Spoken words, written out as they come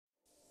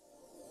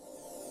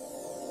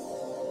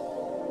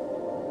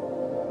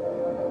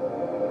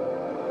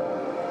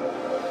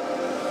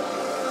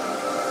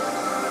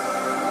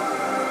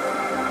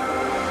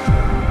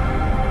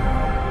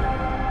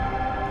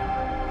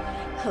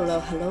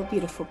Hello,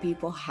 beautiful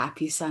people.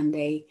 Happy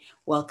Sunday.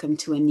 Welcome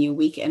to a new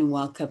week and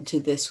welcome to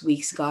this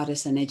week's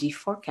Goddess Energy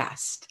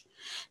Forecast.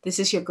 This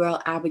is your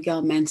girl,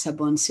 Abigail Mensa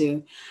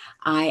Bonsu.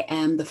 I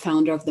am the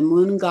founder of the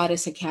Moon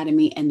Goddess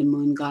Academy and the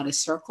Moon Goddess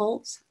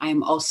Circles. I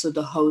am also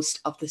the host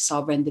of the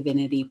Sovereign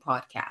Divinity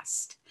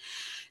podcast.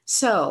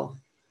 So,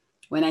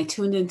 when I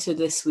tuned into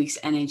this week's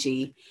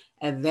energy,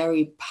 a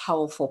very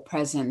powerful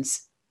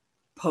presence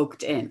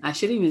poked in. I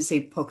shouldn't even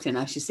say poked in.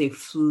 I should say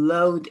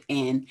flowed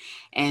in.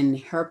 And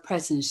her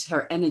presence,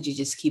 her energy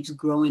just keeps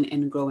growing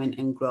and growing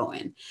and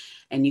growing.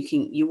 And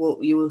you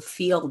will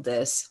feel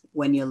this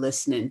when you're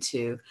listening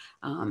to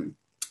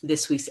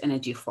this week's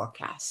energy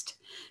forecast.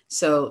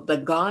 So the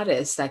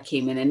goddess that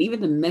came in and even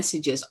the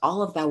messages,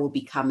 all of that will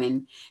be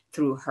coming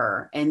through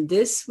her. And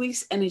this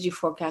week's energy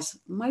forecast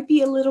might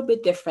be a little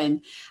bit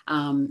different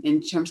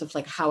in terms of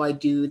like how I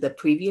do the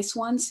previous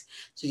ones.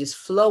 So just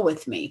flow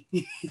with me.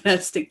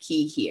 That's the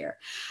key here.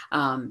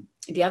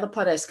 The other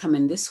part that's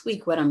coming this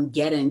week, what I'm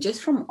getting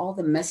just from all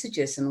the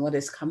messages and what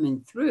is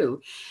coming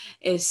through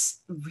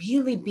is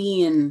really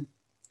being,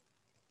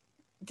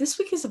 this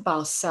week is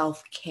about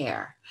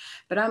self-care,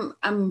 but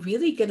I'm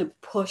really going to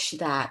push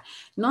that,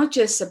 not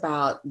just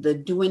about the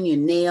doing your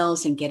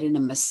nails and getting a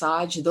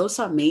massage. Those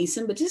are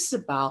amazing, but this is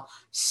about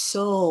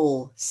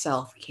soul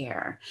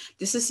self-care.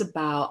 This is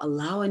about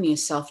allowing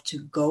yourself to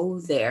go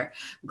there,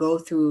 go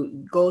to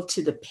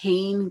the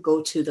pain,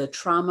 go to the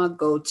trauma,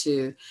 go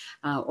to,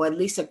 or at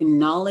least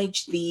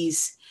acknowledge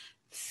these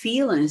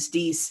feelings,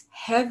 these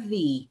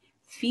heavy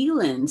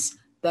feelings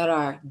that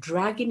are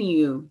dragging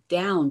you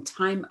down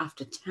time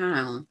after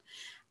time,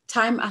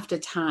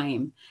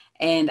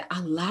 and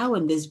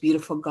allowing this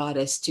beautiful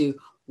goddess to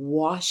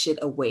wash it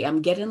away.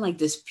 I'm getting like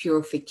this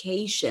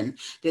purification,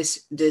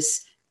 this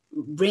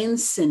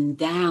rinsing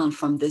down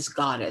from this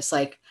goddess.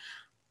 Like,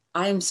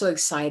 I am so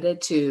excited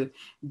to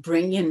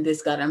bring in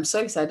this goddess. I'm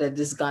so excited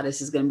this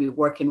goddess is going to be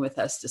working with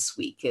us this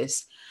week.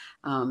 Is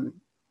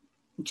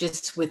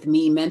just with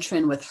me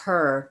mentoring with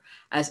her,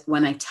 as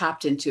when I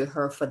tapped into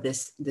her for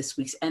this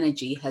week's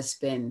energy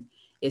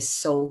is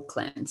soul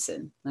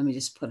cleansing. Let me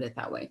just put it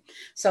that way.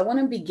 So I want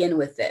to begin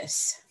with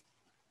this.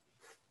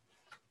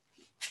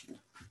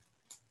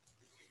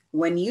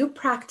 When you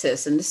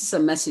practice, and this is a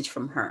message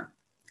from her,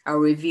 I'll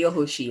reveal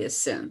who she is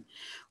soon.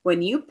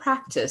 When you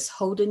practice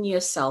holding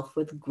yourself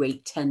with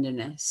great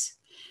tenderness,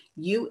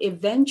 you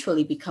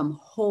eventually become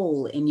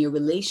whole in your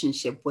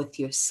relationship with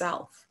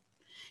yourself.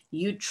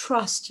 You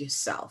trust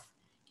yourself.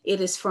 It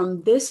is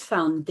from this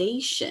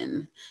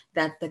foundation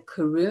that the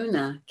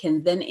Karuna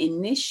can then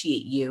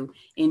initiate you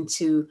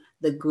into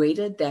the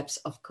greater depths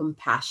of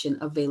compassion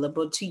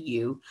available to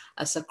you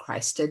as a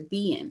Christed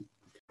being.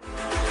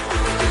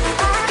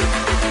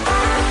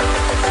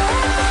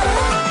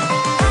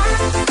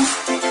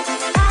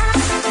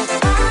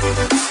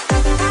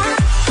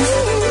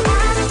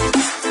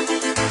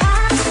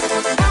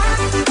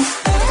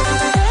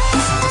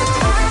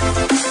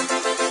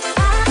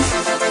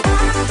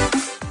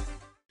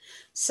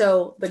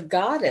 So the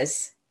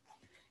goddess,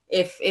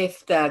 if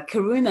the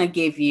Karuna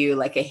gave you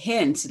like a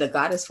hint, the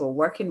goddess we're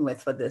working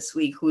with for this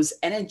week, whose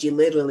energy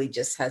literally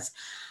just has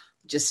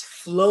just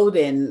flowed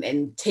in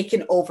and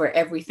taken over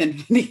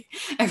everything,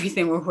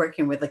 everything we're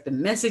working with, like the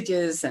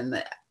messages and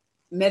the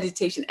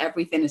meditation,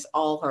 everything is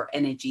all her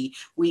energy.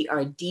 We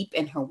are deep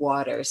in her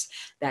waters.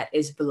 That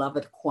is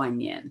beloved Kuan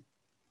Yin.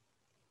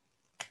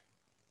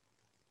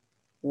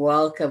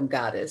 Welcome,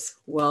 goddess.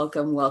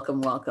 Welcome,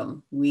 welcome,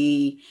 welcome.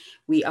 We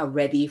are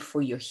ready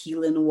for your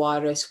healing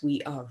waters.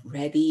 We are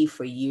ready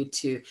for you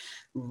to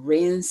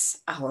rinse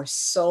our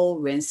soul,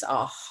 rinse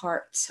our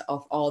heart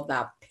of all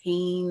that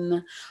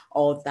pain,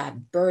 all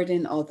that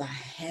burden, all the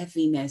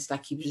heaviness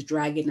that keeps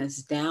dragging us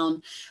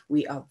down.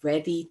 We are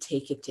ready.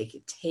 Take it, take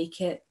it,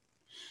 take it.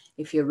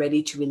 If you're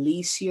ready to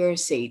release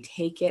yours, say,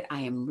 take it.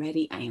 I am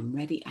ready. I am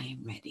ready. I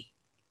am ready.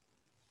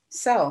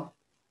 So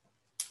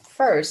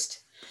first,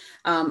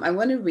 I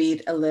want to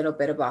read a little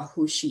bit about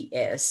who she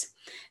is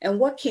and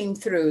what came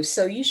through.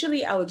 So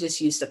usually I would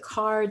just use the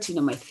cards,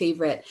 my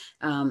favorite,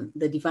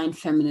 the Divine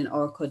Feminine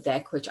Oracle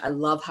deck, which I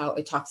love how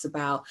it talks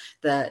about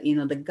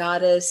the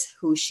goddess,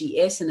 who she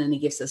is, and then it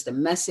gives us the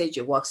message.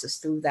 It walks us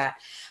through that.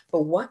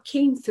 But what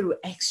came through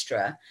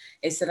extra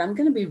is that I'm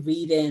going to be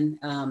reading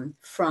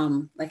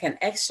from like an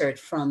excerpt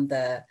from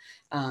the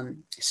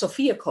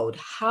Sophia Code.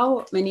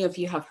 How many of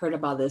you have heard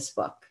about this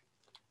book?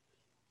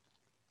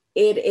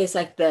 It is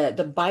like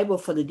the Bible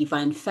for the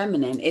Divine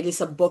Feminine. It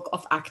is a book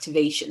of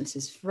activations.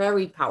 It's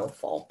very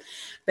powerful.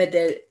 But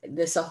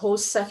there's a whole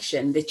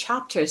section. The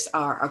chapters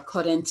are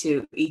according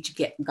to each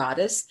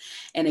goddess.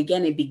 And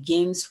again, it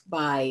begins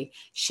by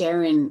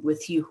sharing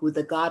with you who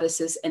the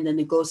goddess is. And then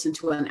it goes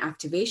into an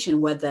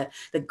activation where the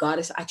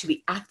goddess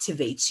actually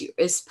activates you.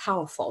 It's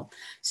powerful.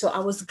 So I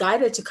was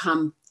guided to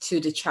come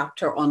to the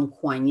chapter on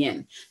Kuan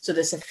Yin. So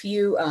there's a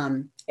few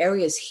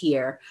areas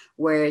here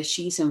where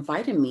she's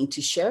invited me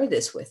to share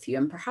this with you.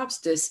 And perhaps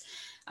this,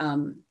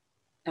 I'm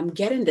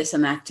getting this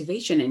an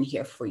activation in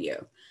here for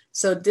you.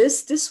 So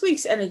this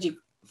week's energy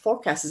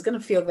forecast is going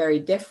to feel very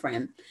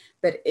different,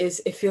 but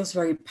it feels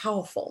very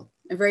powerful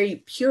and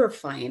very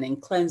purifying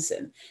and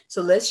cleansing.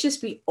 So let's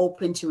just be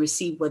open to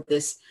receive what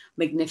this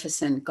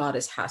magnificent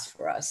goddess has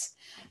for us.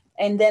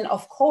 And then,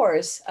 of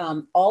course,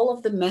 all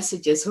of the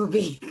messages will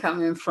be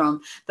coming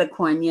from the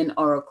Kuan Yin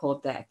Oracle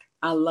deck.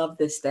 I love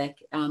this deck.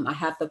 I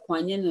have the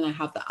Kuan Yin and I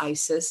have the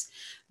Isis.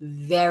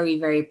 Very,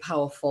 very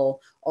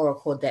powerful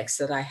Oracle decks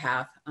that I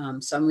have.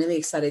 So I'm really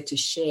excited to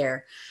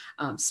share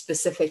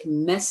specific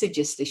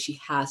messages that she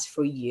has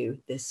for you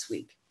this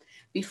week.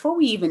 Before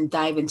we even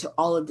dive into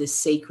all of this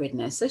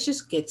sacredness, let's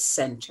just get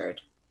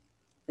centered.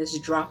 Let's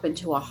drop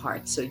into our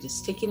heart. So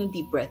just taking a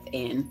deep breath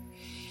in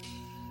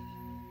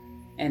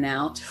and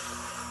out.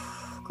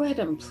 Go ahead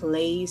and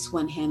place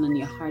one hand on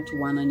your heart,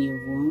 one on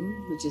your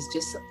womb, which is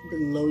just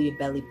below your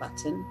belly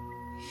button.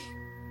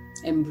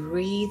 And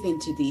breathe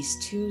into these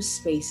two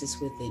spaces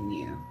within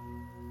you.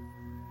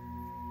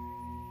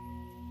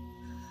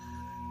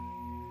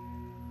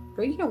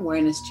 Bring your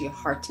awareness to your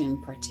heart in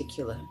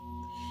particular.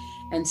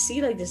 And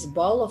see like this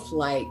ball of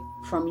light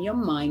from your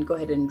mind, go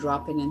ahead and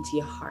drop it into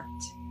your heart.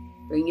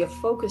 Bring your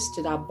focus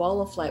to that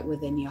ball of light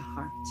within your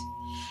heart.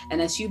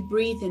 And as you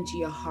breathe into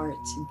your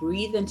heart,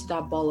 breathe into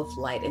that ball of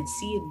light and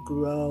see it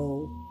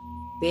grow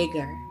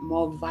bigger,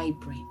 more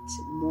vibrant,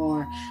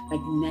 more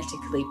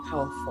magnetically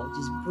powerful.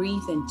 Just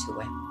breathe into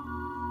it.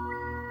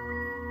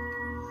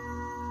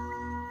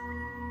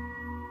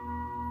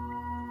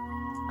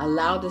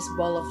 Allow this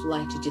ball of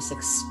light to just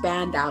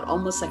expand out,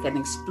 almost like an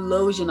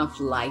explosion of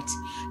light,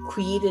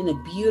 creating a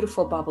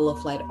beautiful bubble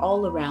of light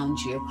all around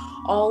you,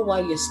 all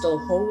while you're still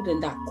holding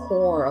that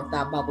core of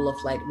that bubble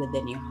of light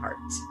within your heart.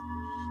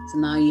 So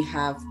now you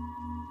have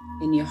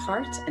in your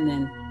heart and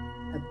then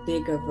a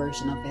bigger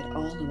version of it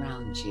all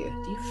around you.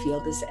 Do you feel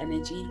this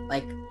energy?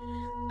 Like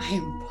I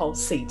am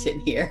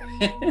pulsating here.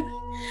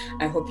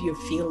 I hope you're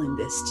feeling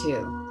this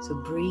too. So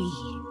breathe.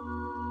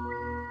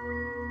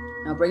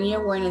 Now bring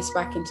your awareness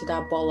back into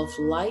that ball of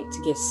light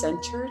to get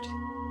centered.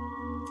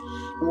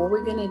 And what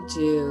we're going to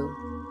do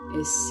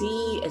is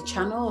see a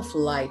channel of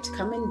light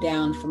coming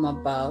down from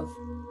above,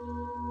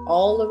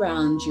 all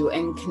around you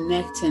and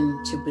connecting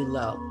to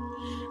below.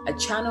 A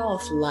channel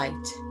of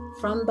light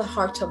from the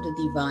heart of the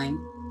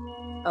divine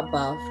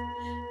above,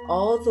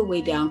 all the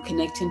way down,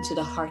 connecting to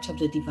the heart of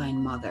the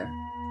Divine Mother.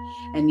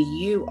 And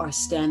you are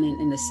standing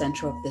in the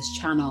center of this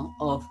channel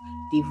of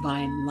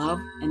divine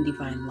love and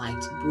divine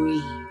light.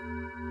 Breathe.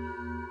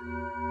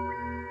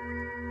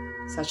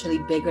 It's actually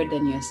bigger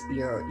than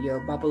your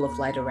bubble of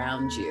light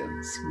around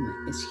you.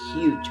 It's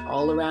huge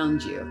all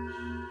around you.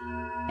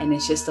 And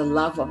it's just the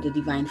love of the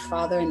Divine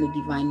Father and the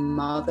Divine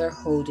Mother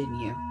holding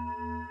you.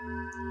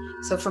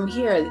 So from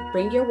here,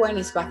 bring your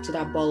awareness back to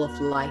that ball of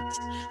light.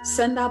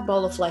 Send that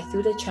ball of light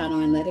through the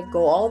channel and let it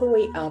go all the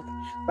way up,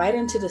 right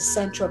into the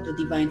center of the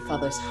Divine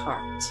Father's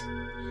heart.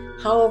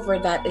 However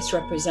that is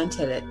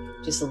represented,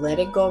 just let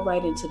it go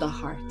right into the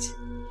heart.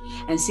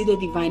 And see the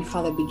Divine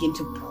Father begin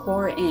to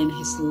pour in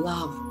His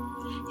love,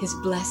 His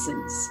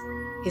blessings,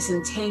 His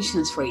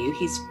intentions for you,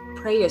 His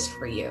prayers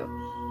for you,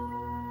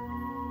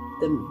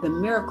 the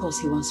miracles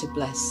He wants to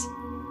bless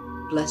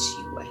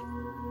you with.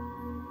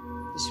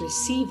 Just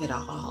receive it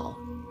all.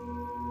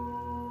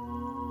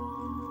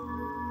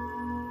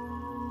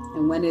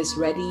 And when it's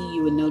ready,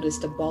 you will notice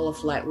the ball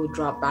of light will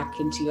drop back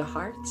into your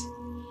heart.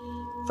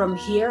 From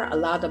here,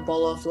 allow the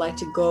ball of light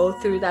to go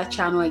through that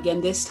channel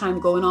again, this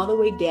time going all the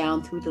way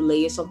down through the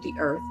layers of the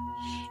earth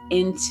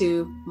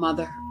into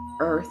Mother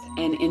Earth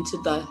and into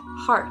the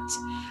heart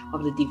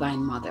of the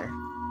Divine Mother.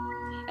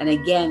 And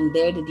again,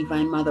 there the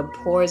Divine Mother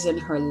pours in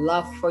her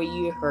love for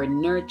you, her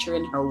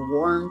nurturing, her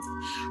warmth,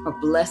 her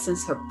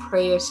blessings, her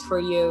prayers for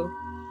you.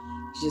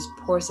 She just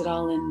pours it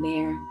all in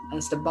there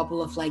as the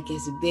bubble of light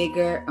gets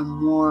bigger and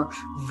more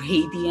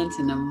radiant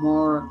and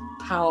more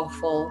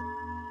powerful.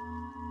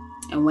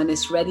 And when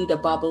it's ready, the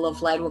bubble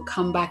of light will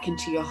come back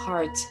into your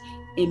heart,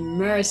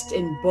 immersed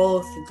in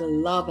both the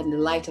love and the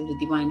light of the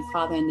Divine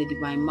Father and the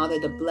Divine Mother,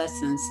 the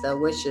blessings, the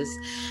wishes,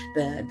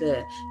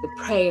 the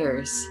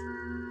prayers,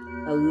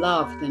 the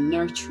love, the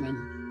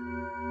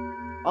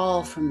nurturing,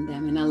 all from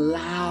them. And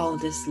allow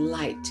this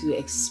light to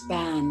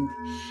expand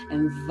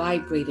and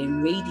vibrate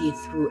and radiate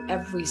through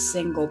every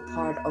single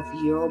part of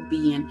your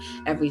being,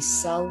 every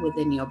cell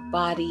within your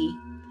body,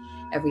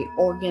 every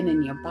organ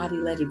in your body.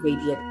 Let it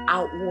radiate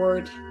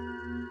outward,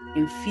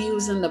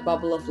 infusing the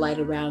bubble of light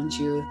around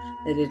you.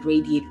 Let it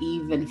radiate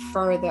even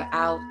further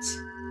out.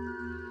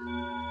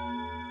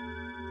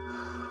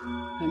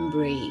 And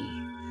breathe.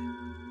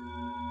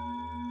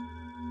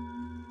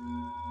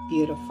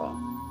 Beautiful.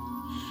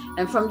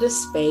 And from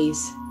this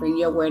space, bring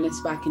your awareness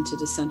back into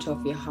the center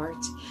of your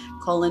heart.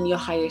 Call in your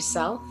higher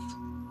self.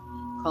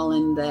 Call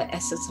in the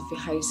essence of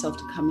your higher self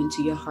to come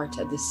into your heart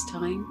at this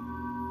time.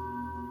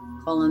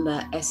 Call in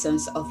the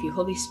essence of your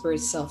Holy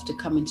Spirit self to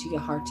come into your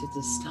heart at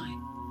this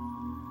time.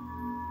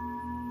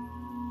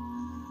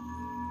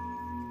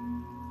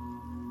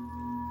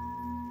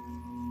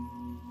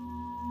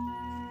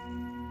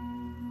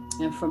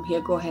 And from here,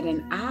 go ahead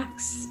and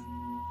ask,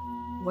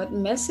 what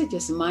message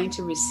is mine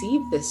to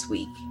receive this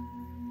week?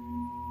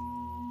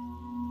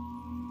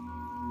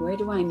 Where Where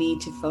do I need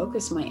to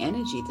focus my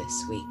energy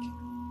this week?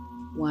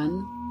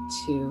 1,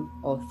 2,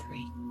 or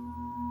 3.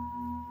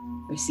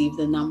 Receive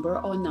the number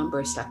or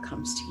numbers that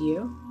comes to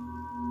you.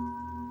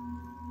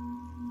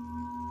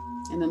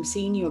 And I'm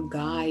seeing your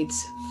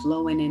guides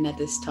flowing in at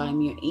this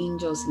time, your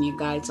angels and your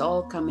guides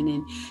all coming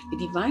in, your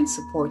divine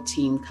support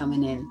team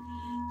coming in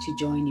to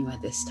join you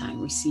at this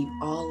time. Receive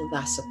all of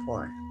that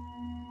support.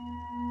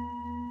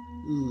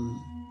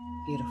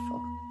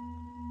 Beautiful.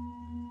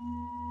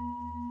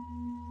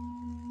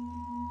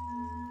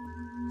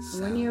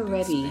 When you're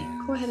ready,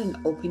 go ahead and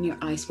open your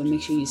eyes, but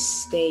make sure you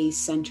stay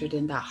centered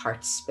in that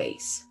heart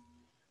space.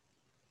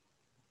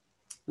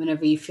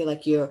 Whenever you feel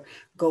like you're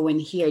going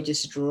here,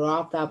 just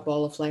drop that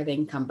ball of light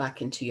and come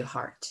back into your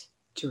heart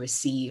to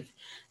receive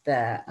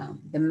the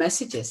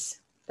messages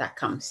that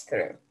comes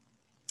through.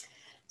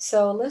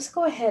 So let's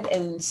go ahead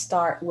and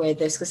start with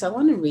this, because I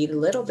want to read a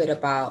little bit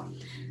about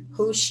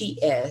who she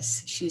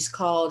is. She's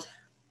called,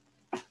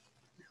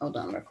 hold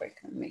on real quick,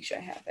 let me make sure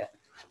I have it.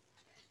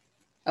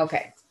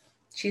 Okay.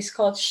 She's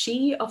called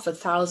She of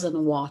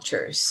 1,000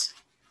 Watchers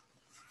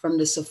from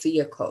the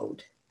Sophia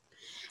Code.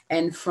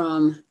 And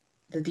from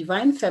the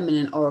Divine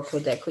Feminine Oracle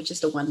deck, which is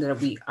the one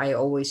that I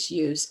always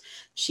use,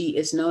 she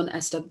is known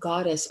as the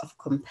Goddess of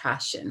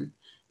Compassion.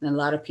 And a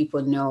lot of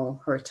people know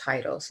her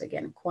titles.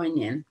 Again, Kuan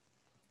Yin.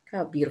 Look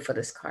how beautiful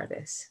this card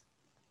is.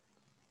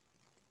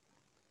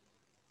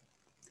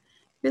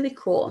 Really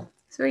cool.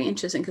 It's very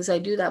interesting because I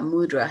do that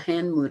mudra,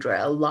 hand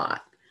mudra, a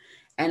lot.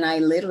 And I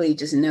literally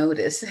just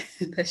noticed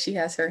that she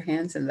has her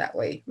hands in that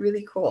way.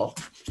 Really cool,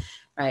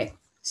 right?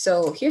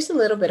 So here's a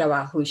little bit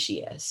about who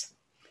she is.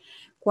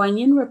 Kuan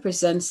Yin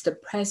represents the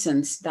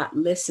presence that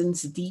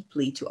listens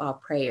deeply to our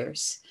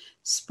prayers,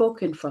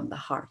 spoken from the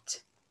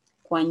heart.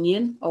 Kuan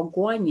Yin or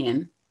Guan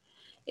Yin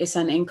is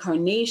an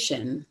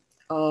incarnation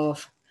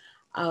of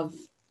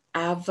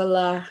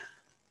Avala,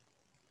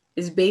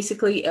 is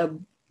basically a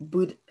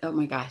Buddha, oh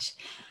my gosh,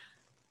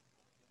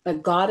 a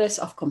goddess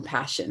of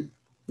compassion.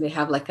 They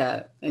have like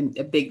a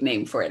big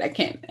name for it. I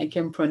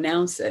can't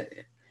pronounce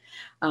it.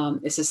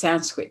 It's a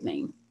Sanskrit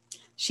name.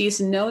 She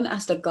is known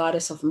as the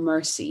goddess of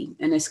mercy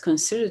and is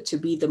considered to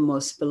be the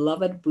most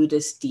beloved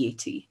Buddhist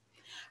deity.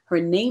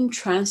 Her name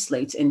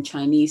translates in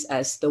Chinese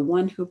as the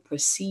one who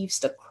perceives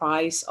the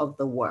cries of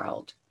the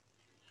world.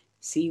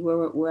 See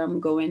where I'm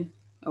going,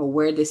 or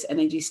where this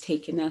energy is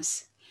taking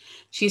us?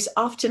 She's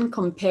often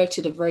compared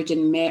to the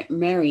Virgin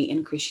Mary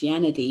in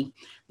Christianity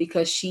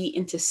because she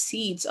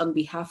intercedes on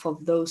behalf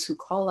of those who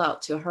call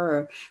out to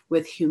her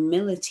with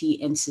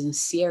humility and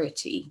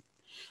sincerity.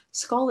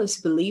 Scholars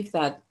believe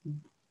that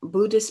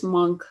Buddhist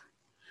monk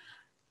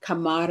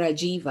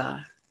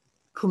Kumarajiva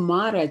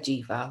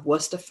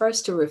was the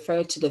first to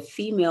refer to the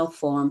female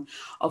form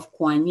of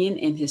Kuan Yin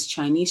in his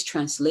Chinese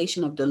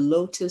translation of the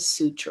Lotus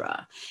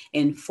Sutra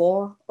in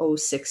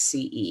 406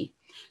 CE.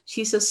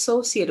 She's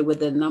associated with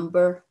the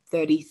number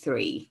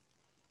 33.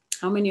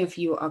 How many of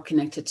you are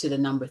connected to the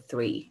number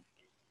 3?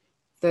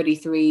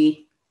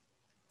 33,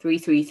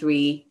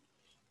 333,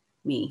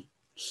 me.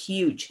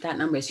 Huge. That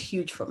number is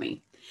huge for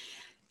me.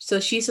 So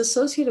she's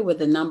associated with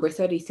the number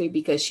 33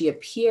 because she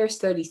appears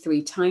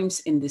 33 times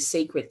in the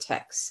sacred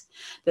text.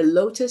 The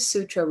Lotus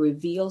Sutra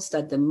reveals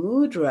that the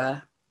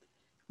mudra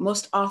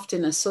most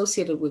often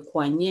associated with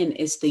Kuan Yin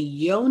is the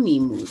Yoni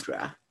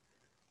mudra.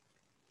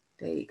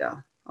 There you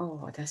go.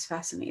 Oh, that's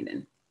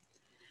fascinating.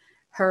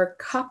 Her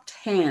cupped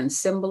hands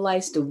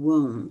symbolize the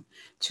womb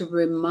to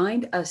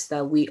remind us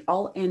that we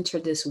all enter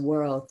this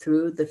world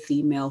through the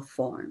female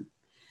form.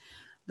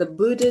 The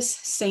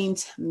Buddhist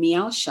saint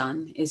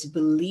Miaoshan is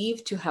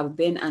believed to have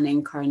been an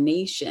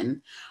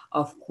incarnation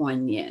of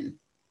Kuan Yin.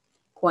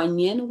 Kuan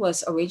Yin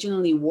was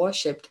originally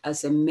worshipped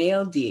as a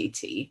male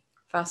deity.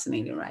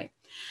 Fascinating, right?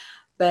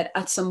 But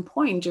at some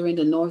point during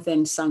the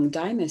Northern Song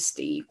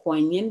dynasty,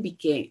 Kuan Yin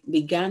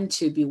began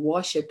to be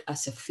worshipped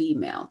as a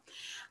female.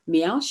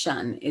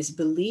 Miaoshan is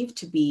believed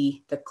to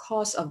be the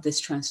cause of this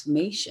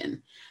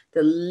transformation.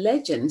 The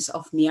legends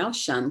of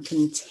Miaoshan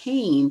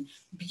contain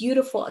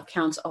beautiful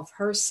accounts of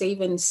her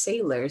saving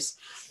sailors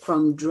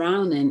from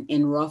drowning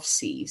in rough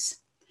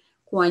seas.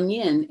 Kuan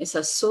Yin is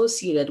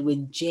associated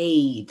with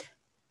jade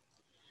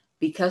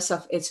because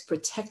of its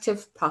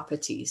protective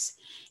properties.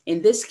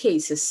 In this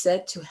case, it's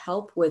said to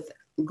help with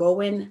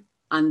going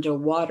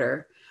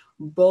underwater,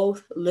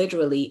 both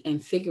literally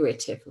and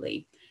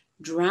figuratively,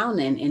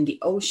 drowning in the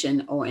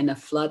ocean or in a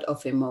flood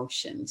of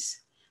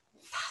emotions.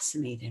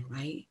 Fascinating,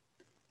 right?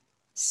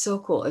 So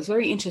cool. It's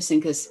very interesting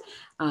because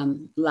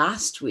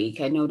last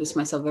week I noticed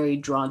myself very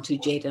drawn to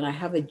jade, and I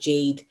have a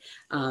jade,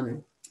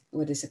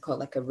 what is it called?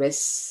 Like a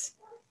wrist,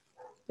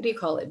 what do you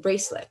call it?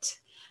 Bracelet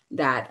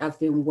that I've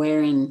been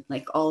wearing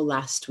like all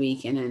last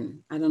week. And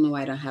then I don't know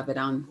why I don't have it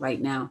on right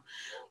now,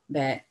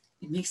 but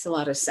it makes a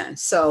lot of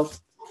sense. So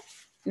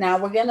now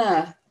we're going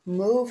to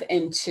move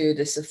into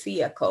the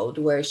Sophia Code,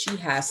 where she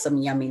has some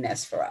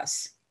yumminess for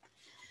us.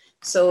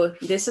 So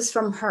this is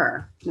from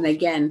her. And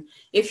again,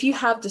 if you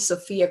have the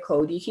Sophia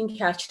Code, you can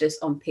catch this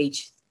on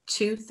page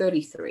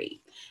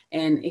 233.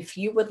 And if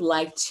you would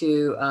like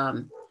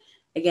to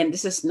Again,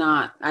 this is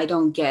not, I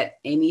don't get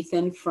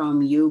anything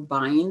from you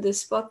buying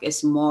this book.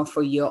 It's more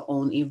for your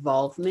own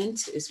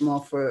involvement. It's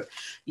more for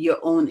your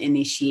own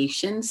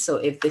initiation. So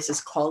if this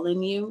is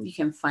calling you, you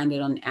can find it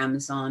on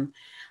Amazon.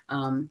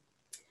 Kuan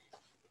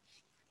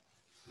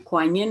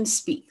Yin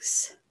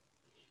speaks.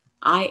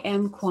 I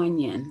am Kuan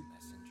Yin.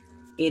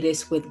 It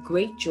is with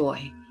great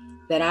joy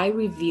that I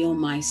reveal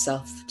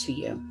myself to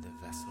you.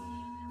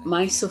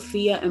 My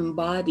Sophia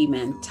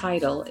embodiment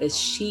title is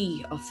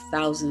She of a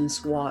Thousand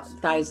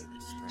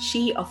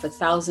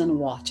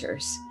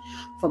Waters.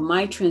 For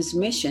my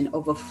transmission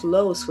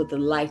overflows with the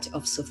light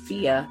of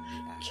Sophia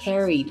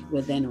carried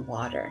within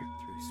water.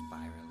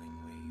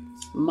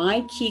 My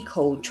key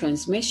code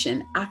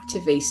transmission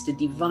activates the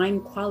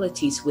divine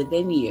qualities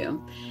within you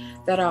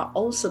that are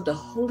also the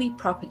holy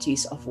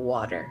properties of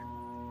water.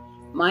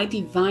 My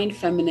divine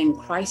feminine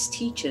Christ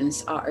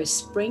teachings are a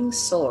spring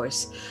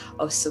source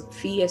of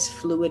Sophia's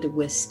fluid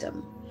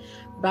wisdom,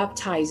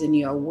 baptizing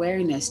your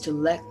awareness to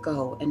let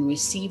go and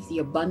receive the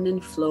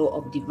abundant flow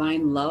of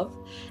divine love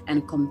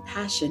and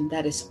compassion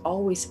that is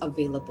always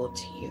available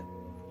to you.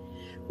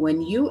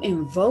 When you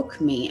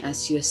invoke me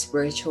as your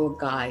spiritual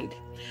guide,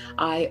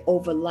 I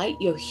overlight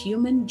your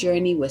human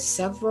journey with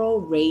several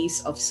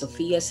rays of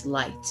Sophia's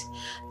light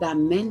that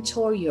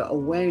mentor your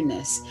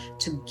awareness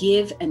to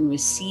give and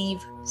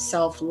receive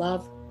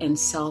self-love and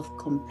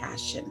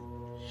self-compassion.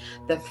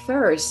 The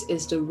first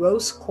is the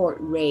rose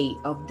quartz ray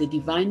of the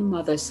Divine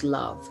Mother's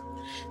love.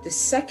 The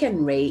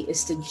second ray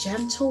is the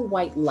gentle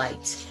white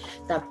light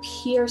that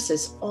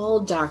pierces all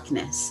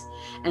darkness.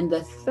 And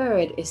the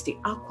third is the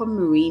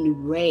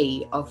aquamarine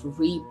ray of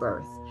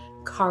rebirth,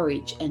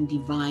 courage, and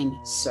divine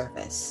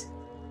service.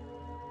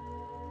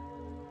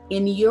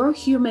 In your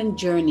human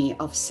journey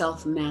of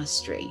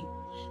self-mastery,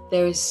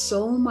 there is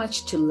so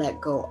much to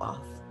let go of.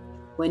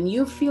 When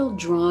you feel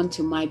drawn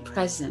to my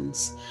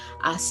presence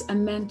as a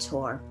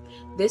mentor,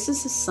 this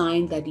is a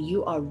sign that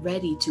you are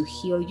ready to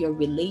heal your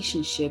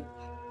relationship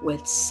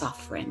with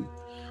suffering.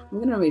 I'm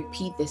going to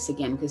repeat this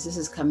again because this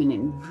is coming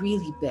in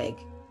really big.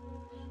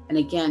 And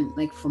again,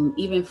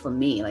 even for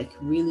me,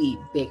 really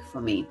big for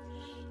me.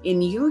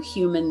 In your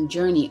human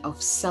journey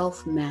of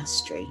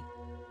self-mastery,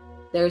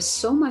 there is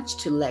so much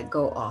to let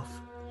go of.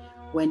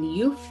 When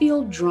you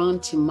feel drawn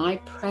to my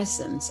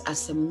presence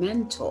as a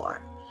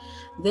mentor,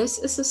 this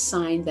is a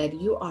sign that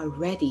you are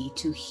ready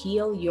to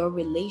heal your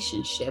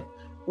relationship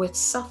with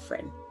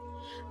suffering.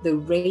 The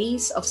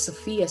rays of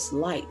Sophia's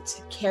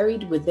light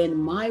carried within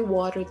my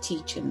water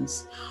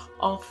teachings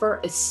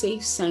offer a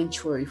safe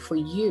sanctuary for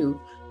you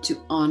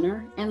to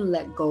honor and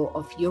let go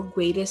of your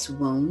greatest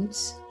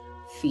wounds,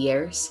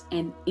 fears,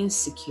 and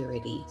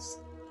insecurities.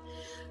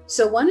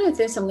 So one of the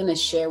things I'm going to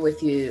share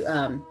with you,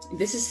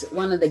 this is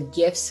one of the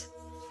gifts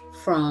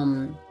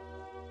from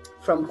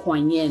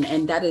Kuan Yin,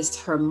 and that is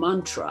her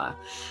mantra,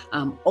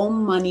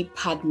 Om Mani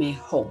Padme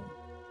Hum.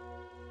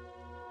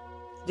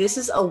 This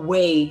is a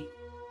way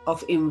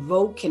of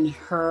invoking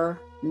her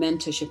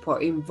mentorship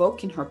or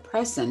invoking her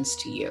presence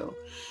to you.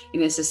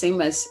 It's the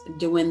same as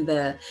doing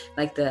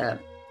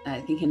I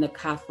think in the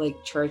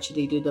Catholic Church,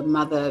 they do the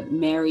Mother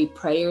Mary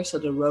prayers or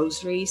the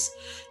rosaries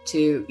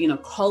to,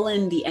 call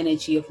in the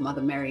energy of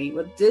Mother Mary.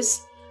 But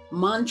this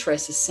mantra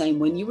is the same.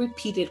 When you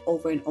repeat it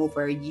over and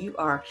over, do you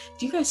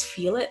guys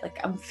feel it?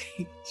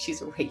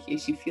 She's right here.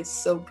 She feels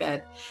so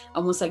good.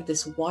 Almost like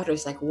this water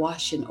is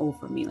washing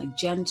over me,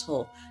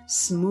 gentle,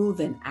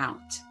 smoothing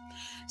out.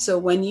 So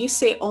when you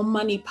say Om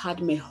Mani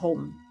Padme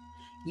Hum,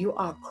 you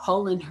are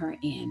calling her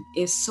in.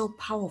 It's so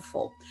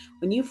powerful.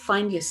 When you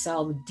find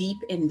yourself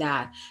deep in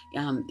that,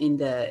 in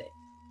the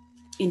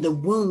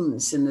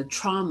wounds and the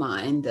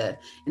trauma and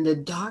in the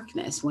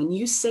darkness, when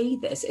you say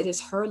this, it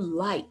is her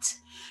light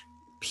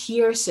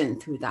piercing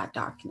through that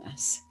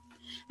darkness.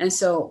 And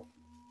so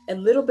a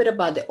little bit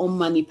about the Om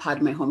Mani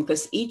Padme Hum,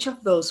 because each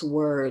of those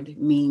words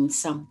means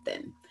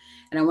something.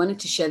 And I wanted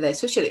to share that,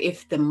 especially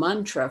if the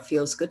mantra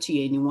feels good to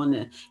you and you want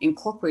to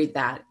incorporate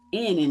that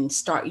in and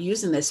start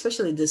using it,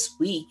 especially this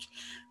week,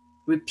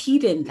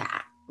 repeating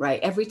that, right?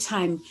 Every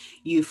time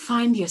you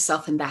find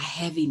yourself in that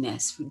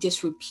heaviness,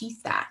 just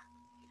repeat that.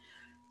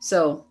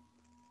 So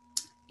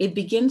it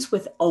begins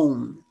with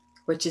Om,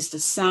 which is the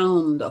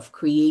sound of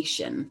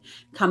creation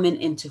coming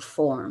into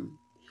form.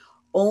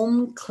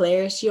 Om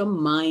clears your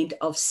mind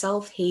of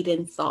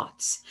self-hating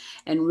thoughts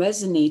and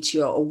resonates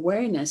your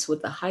awareness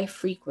with the high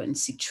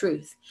frequency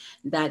truth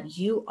that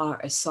you are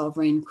a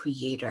sovereign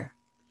creator.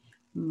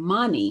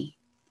 Mani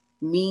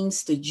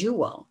means the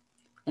jewel,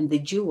 and the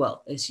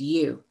jewel is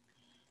you.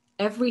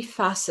 Every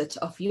facet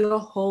of your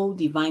whole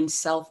divine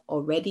self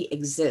already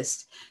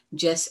exists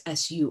just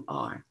as you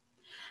are.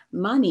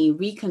 Mani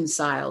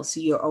reconciles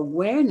your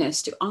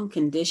awareness to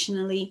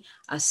unconditionally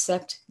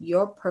accept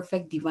your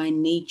perfect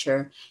divine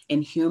nature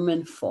in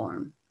human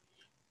form.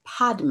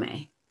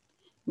 Padme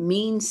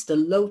means the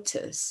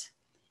lotus,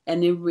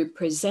 and it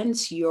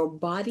represents your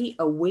body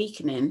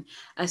awakening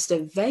as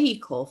the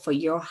vehicle for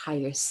your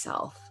higher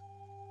self.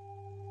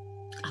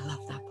 I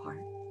love that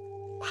part.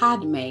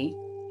 Padme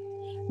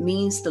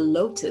means the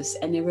lotus,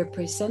 and it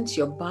represents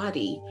your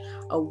body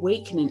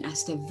awakening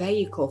as the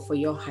vehicle for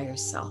your higher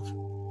self.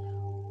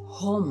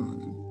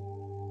 Hum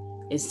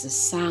is the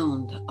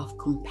sound of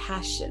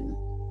compassion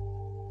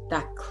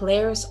that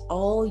clears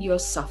all your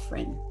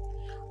suffering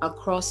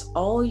across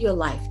all your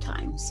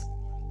lifetimes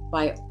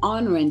by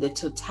honoring the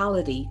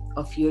totality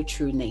of your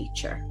true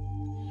nature.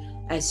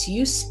 As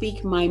you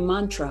speak my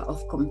mantra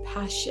of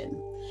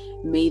compassion,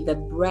 may the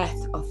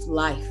breath of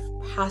life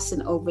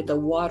passing over the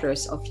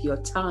waters of your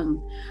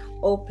tongue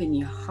open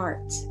your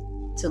heart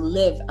to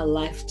live a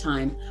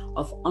lifetime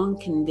of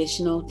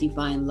unconditional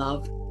divine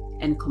love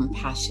and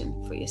compassion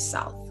for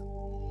yourself.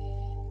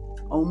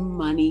 Om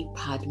Mani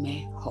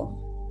Padme Hum.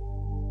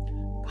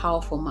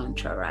 Powerful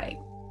mantra, right?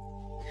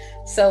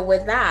 So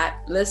with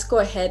that, let's go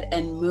ahead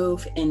and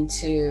move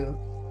into,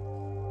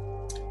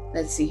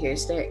 let's see here.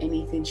 Is there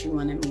anything you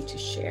wanted me to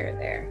share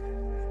there?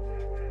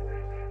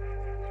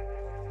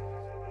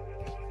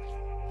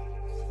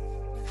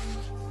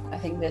 I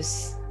think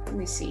this, let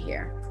me see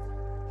here.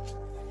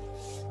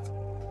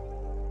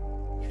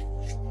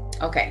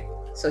 Okay,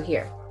 so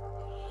here.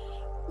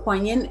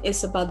 Kuan Yin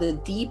is about the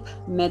deep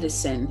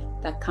medicine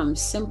that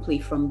comes simply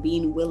from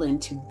being willing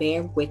to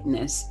bear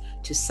witness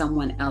to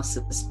someone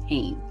else's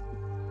pain.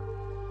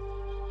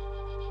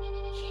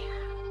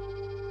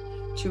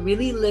 To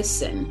really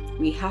listen,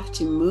 we have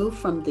to move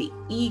from the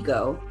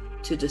ego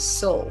to the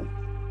soul,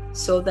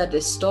 so that the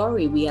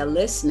story we are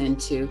listening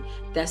to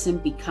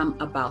doesn't become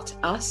about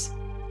us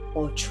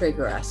or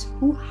trigger us.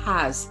 Who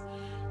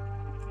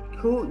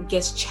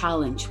gets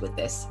challenged with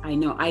this? I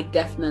know I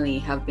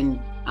definitely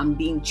I'm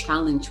being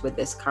challenged with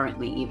this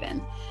currently,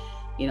 even,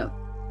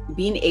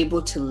 being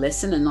able to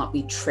listen and not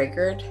be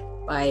triggered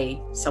by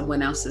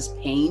someone else's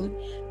pain.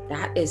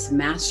 That is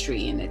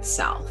mastery in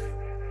itself.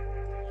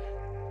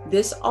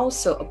 This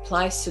also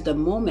applies to the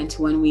moment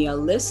when we are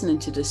listening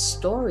to the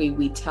story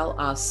we tell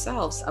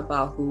ourselves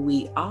about who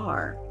we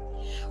are.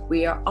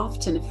 We are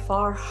often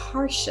far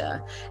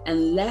harsher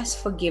and less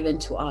forgiving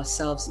to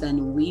ourselves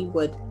than we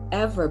would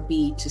ever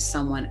be to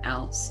someone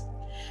else.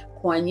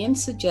 Kuan Yin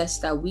suggests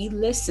that we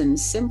listen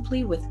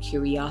simply with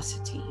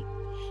curiosity.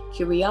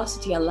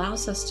 Curiosity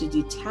allows us to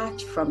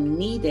detach from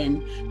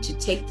needing to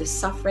take the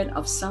suffering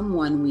of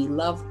someone we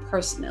love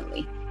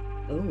personally.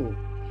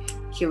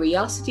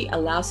 Curiosity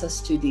allows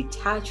us to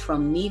detach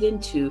from needing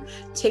to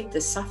take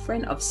the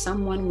suffering of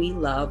someone we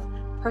love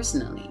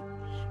personally.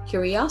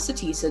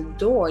 Curiosity is a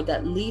door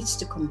that leads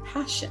to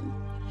compassion.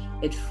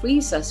 It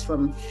frees us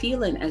from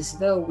feeling as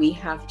though we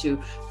have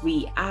to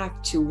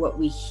react to what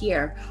we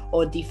hear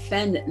or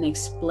defend and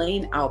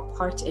explain our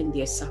part in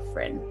their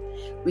suffering.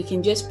 We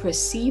can just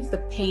perceive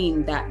the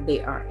pain that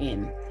they are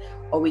in,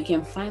 or we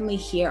can finally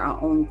hear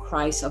our own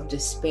cries of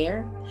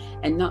despair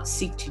and not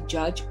seek to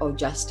judge or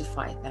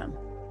justify them.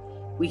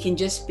 We can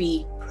just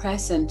be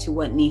present to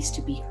what needs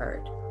to be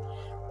heard.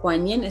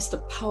 Kuan Yin is the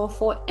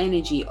powerful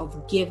energy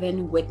of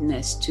giving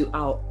witness to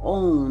our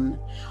own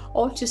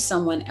or to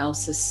someone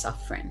else's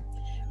suffering.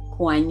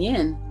 Kuan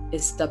Yin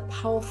is the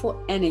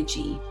powerful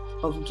energy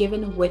of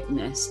giving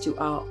witness to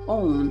our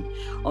own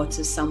or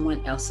to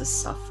someone else's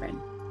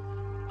suffering.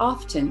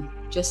 Often,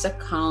 just a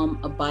calm,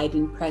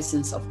 abiding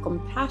presence of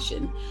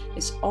compassion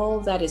is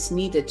all that is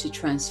needed to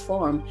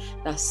transform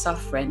that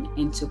suffering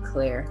into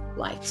clear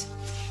light.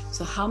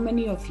 So how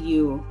many of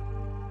you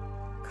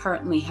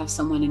currently have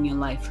someone in your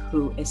life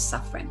who is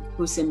suffering,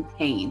 who's in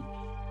pain?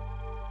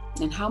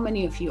 And how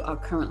many of you are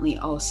currently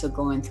also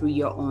going through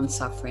your own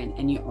suffering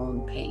and your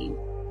own pain?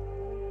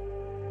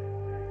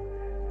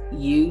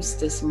 Use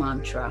this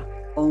mantra,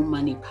 Om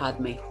Mani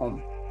Padme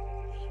Hum,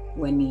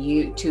 when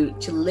you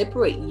to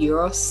liberate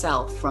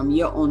yourself from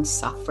your own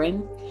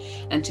suffering,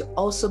 and to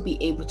also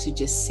be able to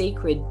just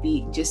simply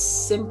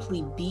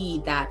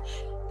be that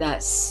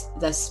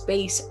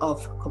space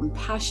of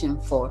compassion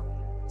for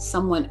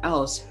someone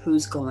else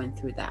who's going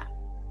through that.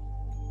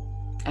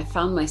 I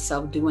found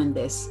myself doing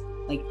this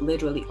like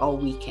literally all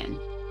weekend,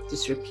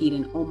 just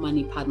repeating Om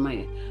Mani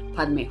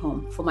Padme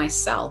Hum for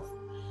myself,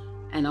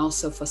 and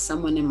also for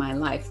someone in my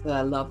life that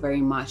I love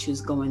very much who's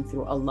going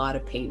through a lot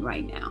of pain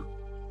right now.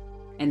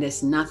 And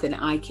there's nothing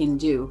I can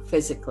do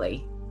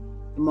physically,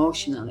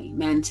 emotionally,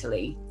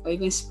 mentally, or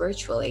even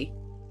spiritually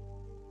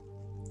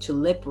to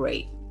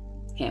liberate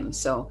him.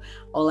 So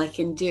all I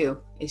can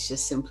do is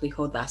just simply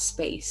hold that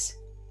space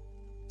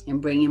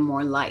and bring in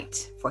more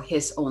light for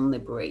his own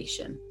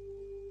liberation.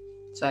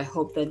 So I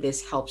hope that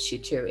this helps you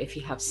too. If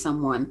you have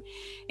someone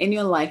in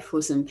your life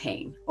who's in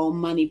pain, Om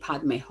Mani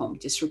Padme Hum,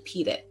 just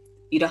repeat it.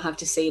 You don't have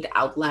to say it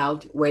out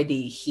loud where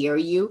they hear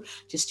you,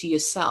 just to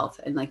yourself,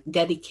 and like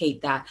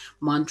dedicate that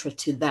mantra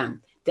to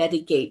them.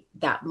 Dedicate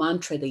that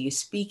mantra that you're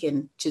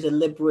speaking to the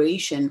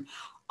liberation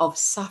of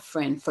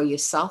suffering for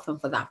yourself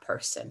and for that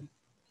person.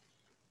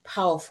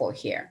 Powerful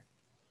here.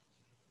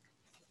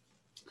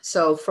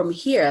 So from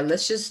here,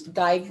 let's just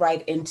dive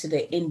right into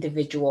the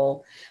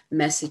individual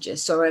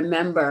messages. So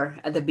remember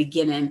at the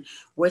beginning,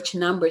 which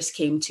numbers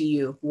came to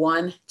you,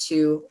 1,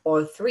 2,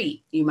 or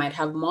 3. You might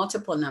have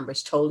multiple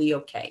numbers, totally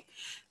okay.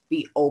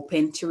 Be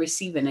open to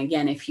receiving.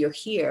 Again, if you're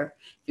here,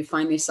 if you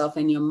find yourself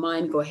in your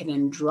mind, go ahead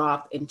and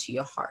drop into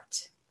your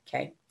heart.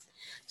 Okay.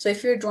 So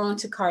if you're drawn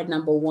to card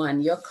number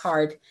 1, your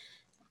card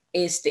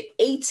is the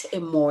 8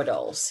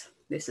 Immortals.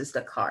 This is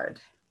the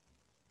card.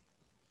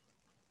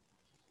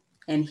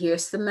 And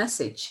here's the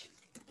message.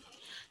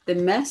 The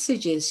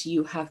messages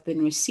you have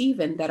been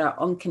receiving that are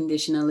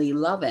unconditionally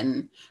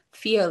loving,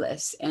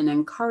 fearless, and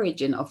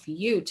encouraging of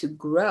you to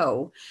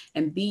grow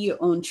and be your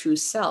own true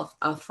self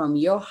are from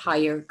your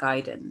higher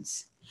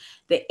guidance.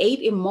 The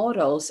 8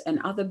 Immortals and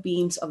other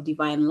beings of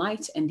divine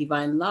light and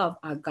divine love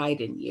are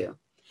guiding you.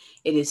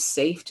 It is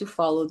safe to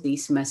follow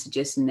these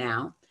messages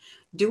now.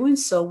 Doing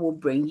so will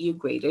bring you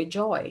greater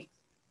joy.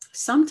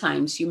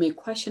 Sometimes you may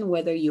question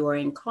whether you are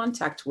in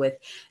contact with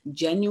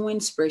genuine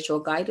spiritual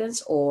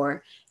guidance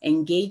or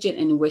engaging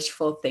in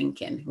wishful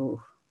thinking.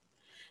 Ooh.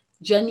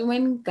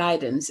 Genuine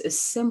guidance is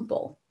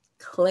simple,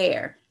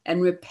 clear,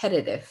 and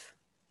repetitive.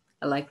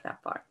 I like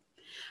that part.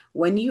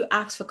 When you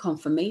ask for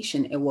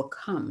confirmation, it will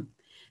come.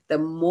 The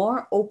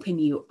more open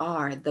you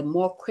are, the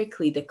more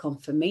quickly the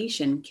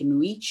confirmation can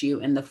reach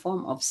you in the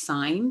form of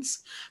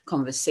signs,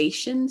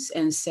 conversations,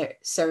 and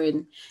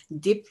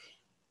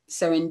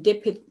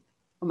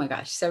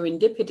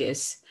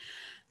serendipitous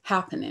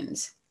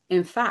happenings.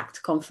 In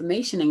fact,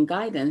 confirmation and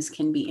guidance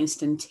can be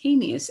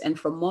instantaneous and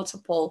from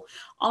multiple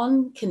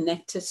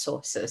unconnected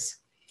sources.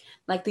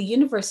 Like the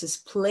universe is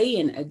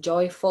playing a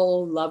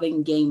joyful,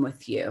 loving game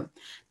with you.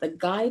 The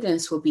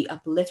guidance will be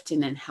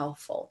uplifting and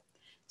helpful.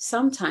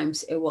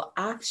 Sometimes it will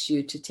ask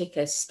you to take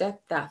a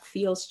step that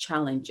feels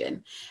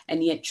challenging,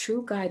 and yet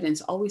true guidance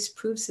always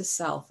proves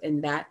itself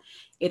in that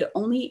it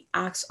only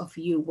asks of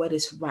you what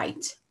is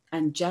right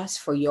and just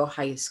for your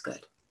highest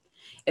good.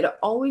 It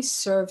always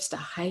serves the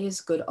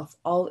highest good of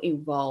all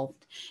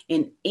involved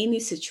in any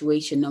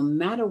situation, no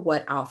matter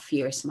what our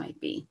fears might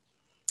be.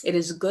 It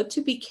is good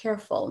to be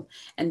careful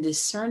and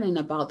discerning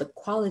about the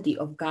quality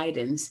of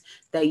guidance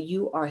that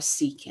you are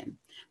seeking,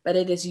 but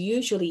it is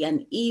usually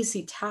an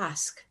easy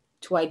task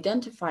to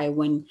identify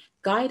when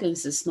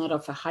guidance is not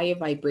of a higher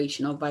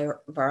vibration or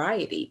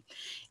variety.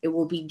 It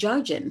will be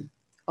judging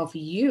of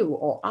you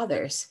or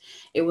others.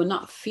 It will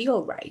not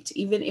feel right,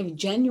 even if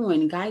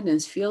genuine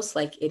guidance feels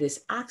like it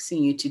is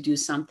asking you to do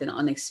something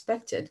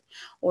unexpected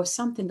or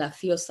something that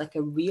feels like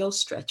a real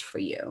stretch for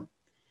you.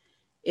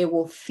 It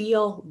will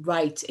feel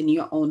right in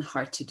your own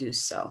heart to do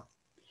so.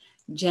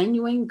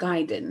 Genuine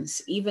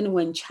guidance, even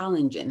when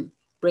challenging,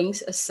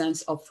 brings a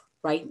sense of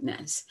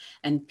rightness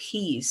and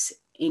peace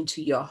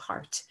into your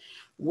heart,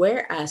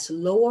 whereas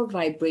lower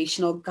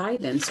vibrational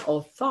guidance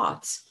or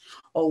thoughts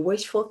or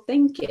wishful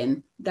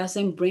thinking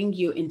doesn't bring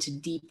you into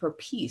deeper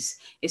peace.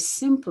 It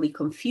simply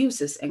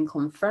confuses and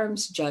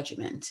confirms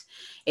judgment.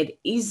 It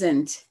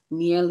isn't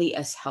nearly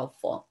as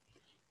helpful.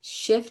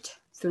 Sift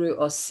through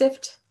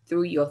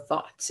your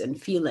thoughts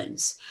and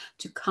feelings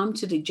to come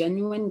to the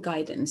genuine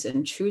guidance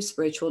and true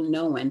spiritual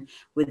knowing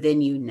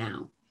within you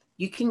now.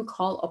 You can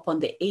call upon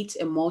the 8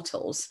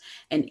 Immortals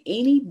and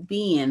any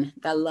being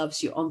that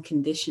loves you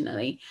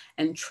unconditionally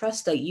and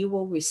trust that you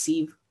will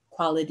receive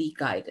quality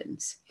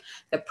guidance.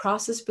 The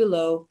process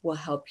below will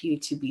help you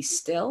to be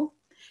still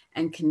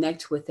and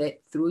connect with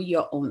it through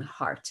your own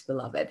heart,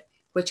 beloved,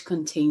 which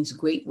contains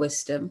great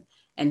wisdom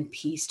and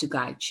peace to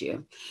guide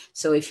you.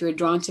 So if you're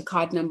drawn to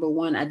card number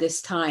 1 at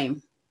this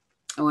time,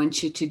 I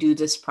want you to do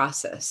this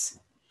process.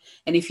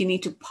 And if you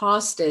need to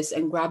pause this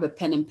and grab a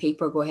pen and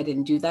paper, go ahead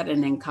and do that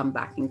and then come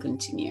back and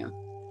continue.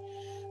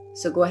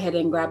 So go ahead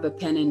and grab a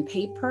pen and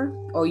paper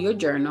or your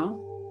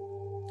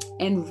journal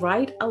and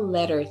write a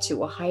letter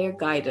to a higher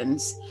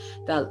guidance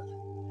that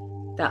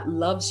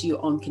loves you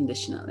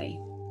unconditionally.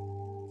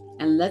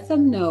 And let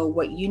them know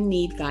what you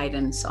need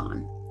guidance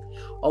on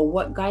or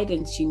what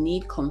guidance you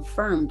need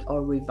confirmed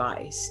or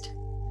revised.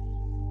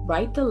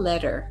 Write the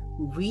letter,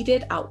 read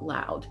it out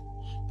loud,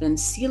 then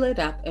seal it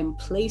up and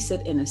place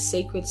it in a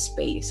sacred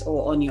space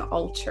or on your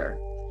altar.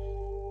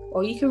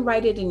 Or you can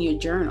write it in your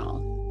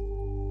journal.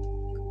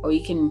 Or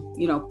you can,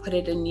 put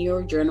it in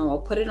your journal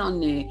or put it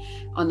on the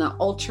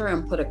altar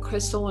and put a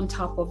crystal on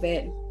top of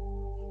it.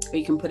 Or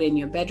you can put it in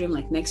your bedroom,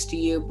 like next to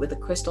you with a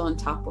crystal on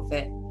top of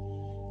it.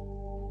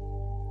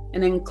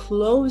 And then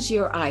close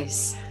your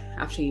eyes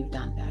after you've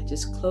done that.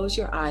 Just close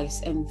your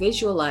eyes and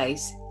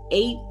visualize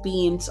 8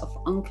 beings of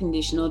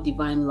unconditional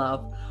divine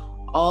love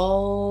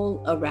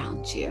all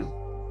around you.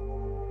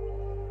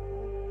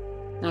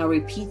 Now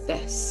repeat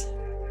this.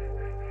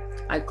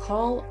 I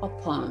call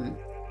upon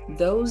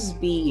those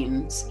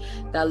beings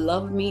that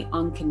love me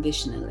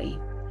unconditionally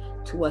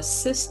to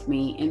assist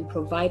me in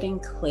providing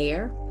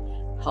clear,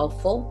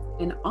 helpful,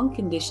 and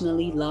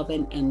unconditionally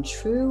loving and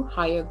true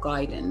higher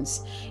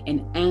guidance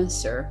in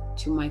answer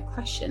to my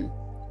question.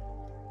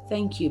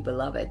 Thank you,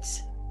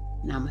 beloveds.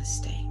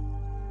 Namaste.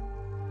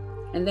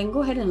 And then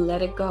go ahead and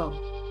let it go.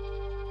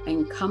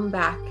 And come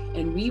back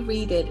and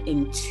reread it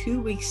in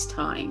 2 weeks'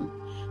 time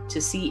to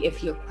see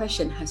if your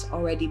question has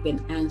already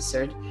been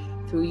answered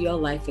through your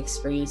life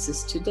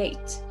experiences to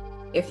date.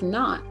 If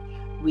not,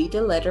 read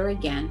the letter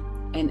again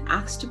and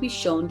ask to be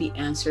shown the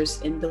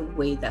answers in the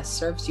way that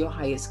serves your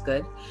highest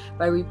good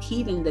by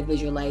repeating the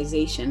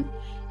visualization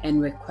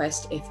and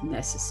request if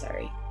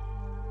necessary.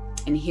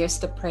 And here's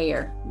the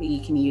prayer that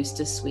you can use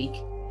this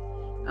week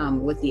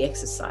with the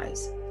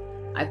exercise.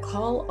 I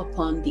call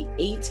upon the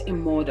 8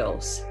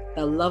 immortals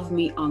that love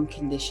me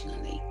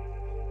unconditionally.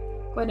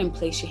 Go ahead and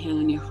place your hand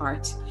on your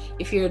heart.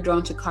 If you're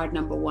drawn to card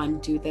number 1,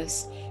 do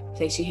this.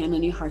 Place your hand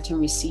on your heart and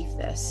receive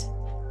this.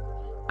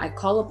 I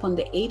call upon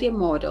the 8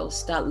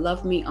 immortals that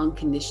love me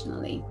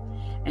unconditionally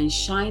and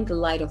shine the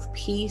light of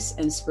peace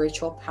and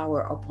spiritual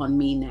power upon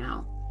me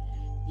now.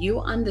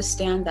 You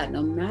understand that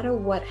no matter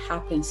what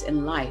happens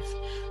in life,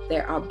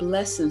 there are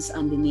blessings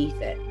underneath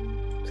it.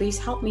 Please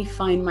help me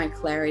find my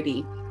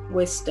clarity,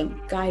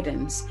 wisdom,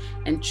 guidance,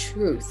 and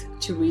truth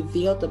to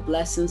reveal the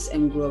blessings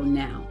and grow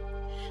now.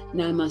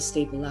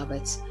 Namaste,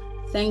 beloveds.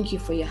 Thank you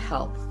for your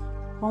help.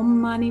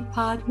 Om Mani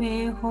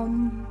Padme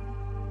Hum.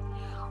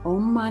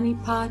 Om Mani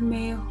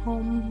Padme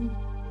Hum.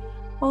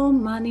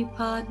 Om Mani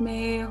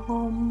Padme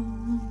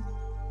Hum.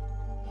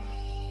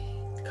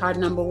 Card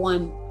number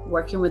 1,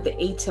 working with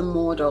the 8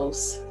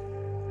 immortals,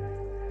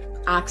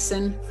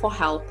 asking for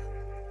help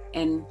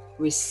and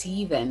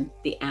receiving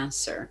the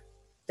answer,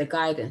 the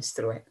guidance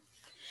through it.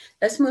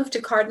 Let's move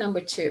to card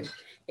number 2.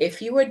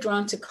 If you were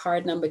drawn to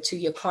card number 2,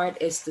 your card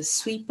is the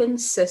Sweeping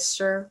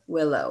Sister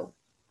Willow.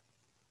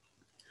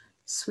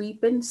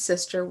 Sweeping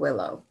Sister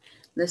Willow.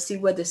 Let's see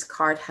what this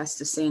card has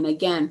to say. And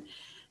again,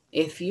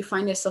 if you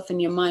find yourself in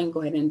your mind,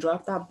 go ahead and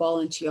drop that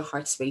ball into your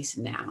heart space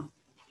now.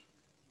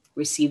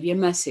 Receive your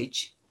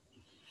message.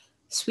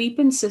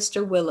 Sweeping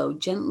Sister Willow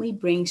gently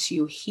brings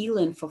you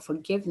healing for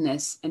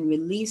forgiveness and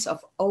release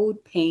of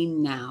old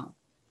pain now.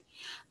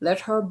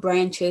 Let her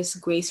branches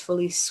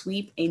gracefully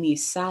sweep any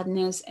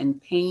sadness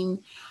and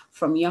pain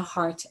from your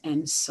heart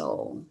and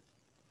soul.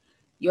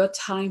 Your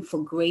time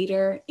for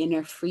greater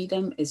inner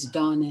freedom is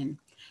dawning,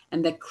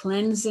 and the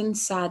cleansing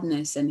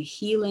sadness and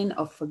healing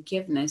of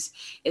forgiveness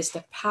is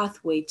the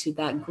pathway to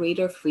that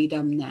greater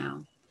freedom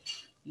now.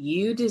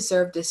 You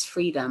deserve this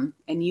freedom,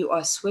 and you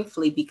are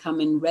swiftly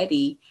becoming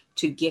ready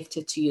to gift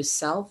it to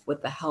yourself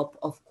with the help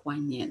of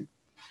Kuan Yin.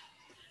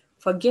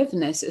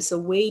 Forgiveness is a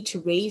way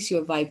to raise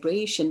your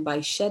vibration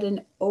by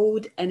shedding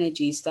old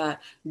energies that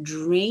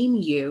drain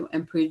you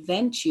and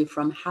prevent you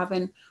from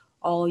having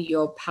all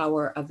your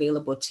power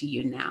available to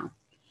you now.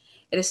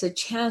 It is a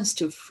chance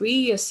to free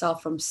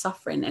yourself from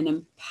suffering and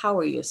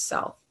empower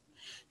yourself.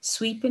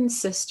 Sweeping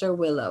Sister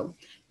Willow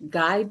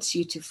guides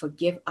you to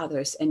forgive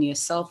others and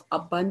yourself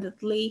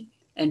abundantly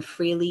and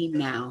freely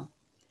now.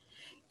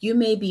 You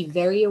may be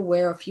very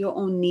aware of your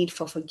own need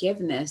for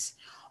forgiveness,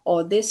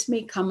 or this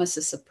may come as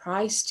a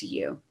surprise to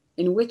you,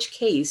 in which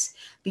case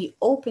be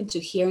open to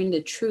hearing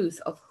the truth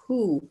of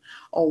who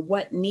or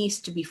what needs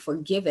to be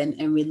forgiven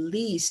and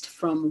released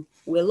from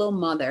Willow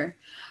Mother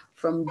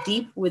from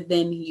deep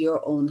within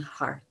your own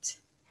heart.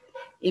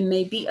 It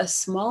may be a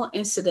small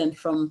incident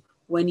from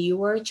when you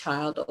were a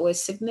child, or a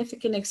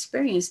significant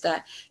experience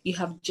that you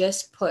have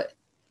just put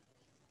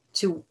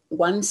to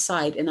one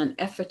side in an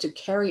effort to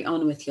carry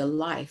on with your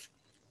life.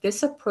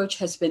 This approach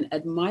has been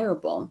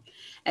admirable,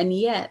 and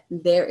yet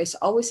there is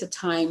always a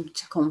time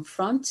to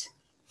confront,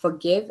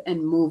 forgive,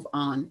 and move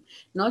on,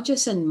 not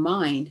just in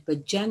mind,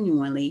 but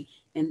genuinely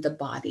in the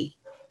body.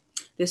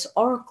 This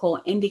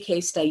oracle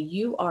indicates that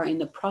you are in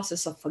the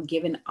process of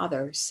forgiving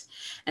others,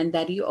 and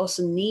that you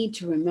also need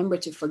to remember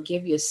to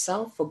forgive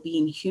yourself for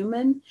being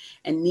human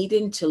and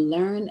needing to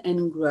learn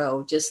and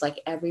grow just like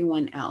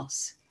everyone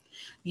else.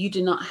 You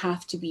do not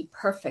have to be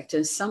perfect,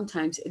 and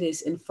sometimes it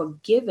is in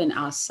forgiving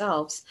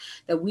ourselves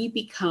that we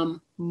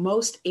become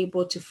most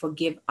able to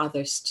forgive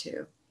others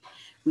too.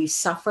 We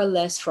suffer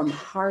less from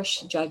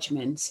harsh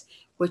judgments,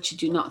 which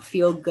do not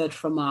feel good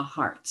from our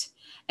heart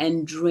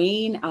and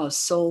drain our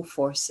soul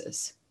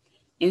forces.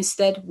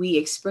 Instead, we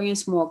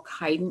experience more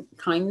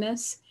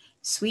kindness,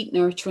 sweet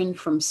nurturing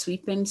from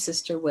Sweeping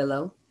Sister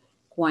Willow,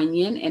 Kuan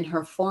Yin in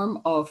her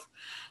form of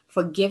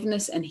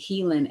forgiveness and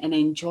healing, and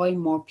enjoy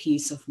more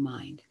peace of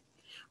mind.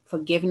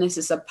 Forgiveness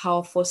is a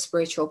powerful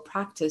spiritual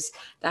practice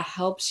that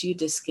helps you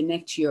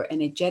disconnect your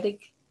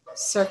energetic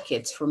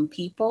circuits from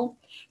people,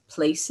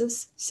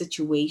 places,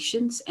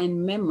 situations,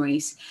 and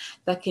memories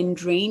that can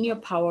drain your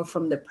power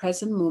from the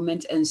present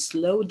moment and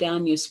slow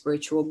down your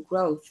spiritual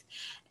growth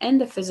and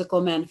the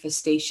physical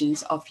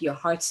manifestations of your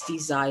heart's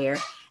desire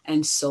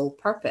and soul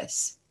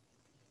purpose.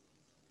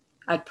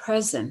 At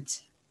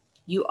present,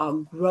 you are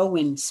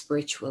growing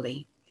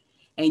spiritually,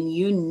 and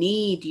you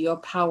need your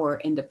power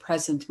in the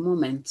present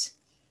moment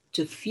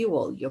to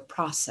fuel your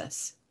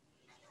process.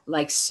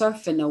 Like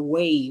surfing a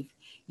wave,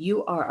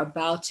 you are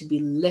about to be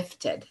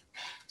lifted.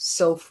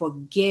 So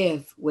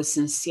forgive with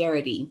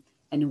sincerity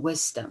and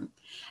wisdom,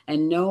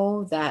 and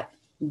know that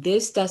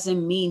this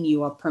doesn't mean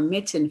you are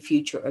permitting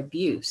future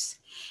abuse.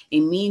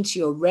 It means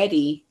you're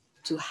ready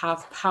to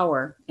have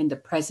power in the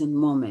present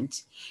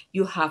moment.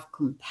 You have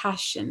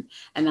compassion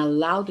and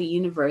allow the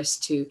universe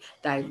to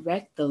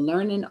direct the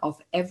learning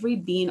of every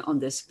being on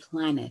this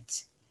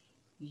planet.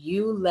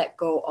 You let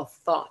go of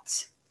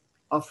thoughts,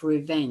 of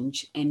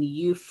revenge and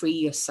you free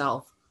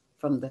yourself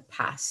from the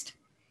past.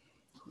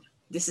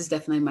 This is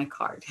definitely my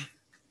card.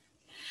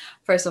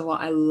 First of all,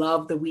 I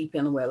love the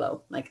weeping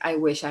willow. Like, I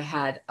wish I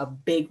had a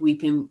big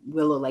weeping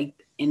willow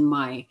like in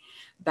my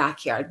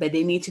backyard, but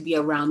they need to be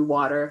around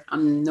water.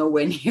 I'm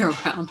nowhere near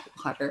around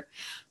water,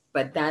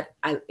 but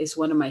is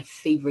one of my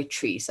favorite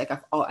trees. Like,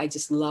 I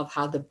just love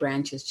how the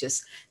branches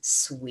just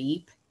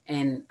sweep.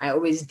 And I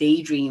always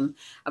daydream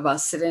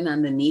about sitting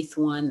underneath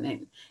one,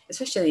 and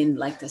especially in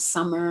like the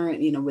summer,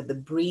 with the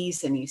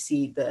breeze, and you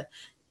see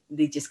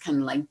they just kind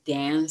of like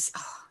dance.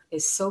 Oh,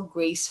 it's so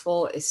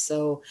graceful. It's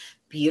so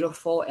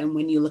beautiful. And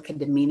when you look at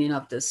the meaning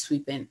of the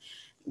sweeping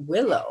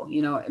willow,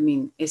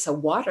 it's a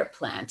water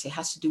plant. It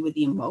has to do with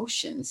the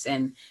emotions.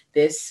 And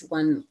this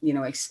one,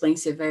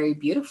 explains it very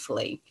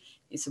beautifully.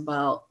 It's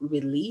about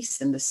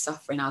release and the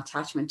suffering, our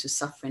attachment to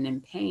suffering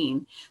and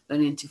pain,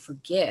 learning to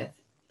forgive.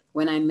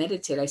 When I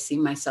meditate, I see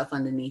myself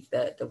underneath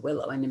the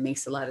willow, and it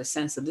makes a lot of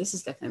sense. So this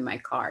is definitely my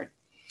card.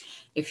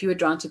 If you were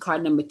drawn to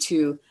card number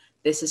 2,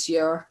 this is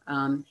your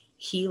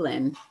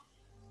healing.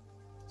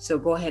 So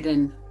go ahead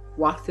and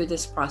walk through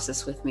this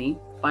process with me.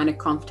 Find a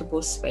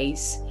comfortable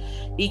space.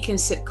 You can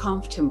sit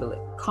comfortably.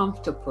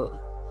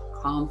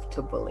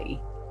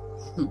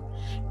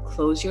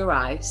 Close your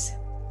eyes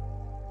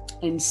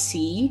and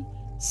see,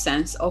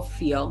 sense, or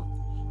feel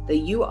that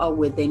you are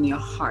within your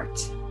heart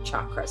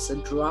chakra. So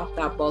drop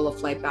that ball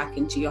of light back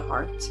into your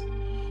heart.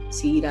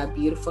 See that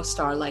beautiful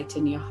starlight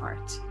in your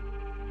heart.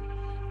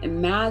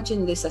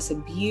 Imagine this as a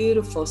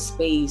beautiful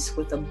space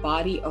with a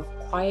body of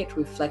quiet,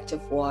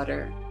 reflective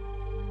water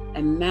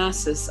and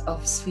masses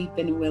of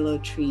sweeping willow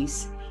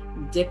trees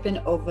dipping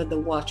over the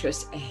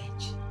water's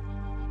edge.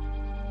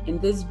 In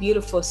this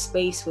beautiful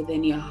space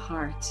within your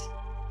heart,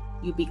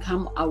 you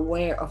become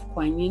aware of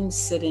Kuan Yin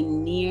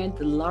sitting near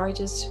the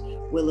largest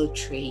willow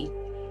tree,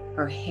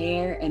 her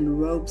hair and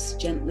robes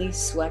gently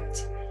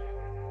swept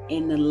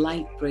in the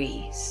light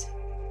breeze.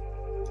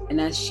 And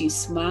as she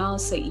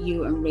smiles at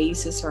you and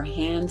raises her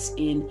hands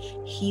in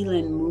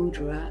healing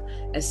mudra,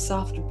 a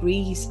soft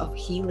breeze of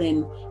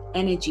healing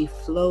energy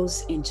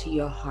flows into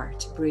your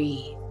heart.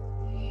 Breathe,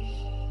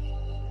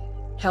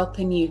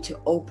 helping you to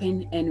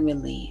open and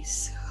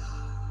release.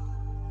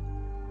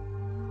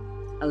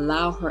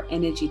 Allow her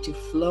energy to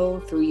flow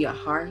through your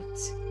heart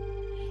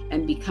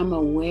and become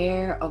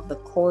aware of the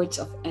cords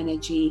of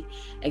energy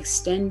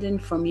extending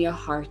from your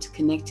heart,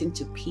 connecting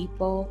to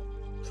people,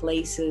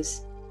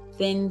 places,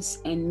 things,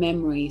 and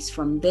memories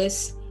from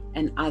this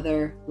and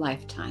other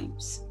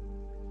lifetimes.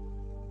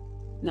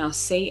 Now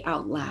say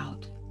out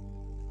loud,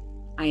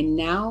 I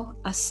now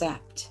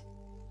accept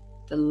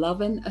the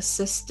loving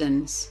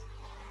assistance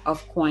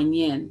of Kuan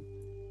Yin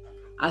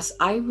as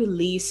I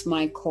release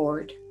my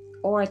cord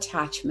or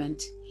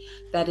attachment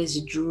that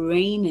is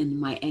draining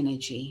my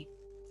energy.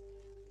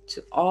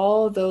 To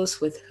all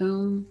those with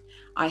whom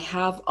I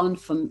have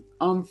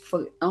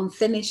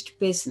unfinished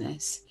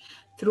business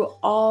through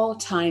all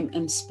time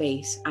and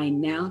space, I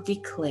now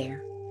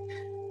declare,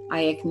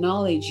 I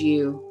acknowledge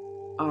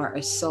you are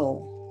a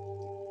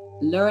soul,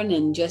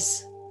 learning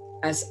just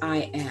as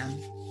I am,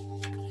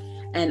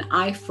 and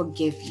I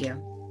forgive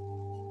you.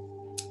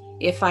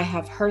 If I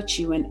have hurt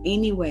you in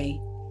any way,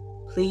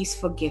 please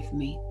forgive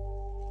me.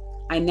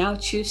 I now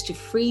choose to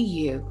free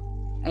you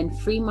and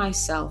free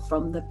myself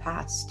from the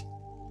past.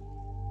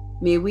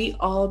 May we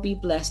all be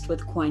blessed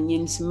with Kuan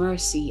Yin's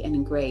mercy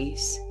and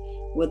grace,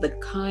 with the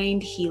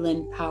kind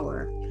healing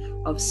power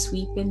of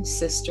sweeping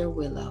Sister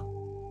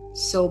Willow.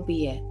 So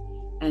be it,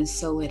 and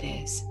so it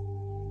is.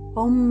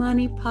 Om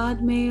Mani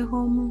Padme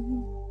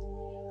Hum.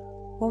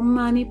 Om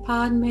Mani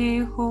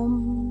Padme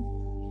Hum.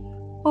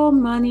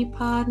 Om Mani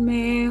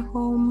Padme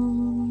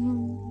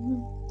Hum.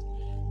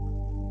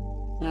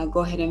 Now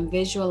go ahead and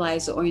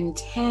visualize or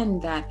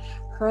intend that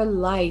her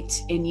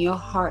light in your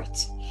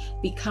heart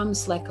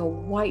becomes like a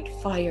white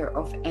fire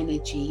of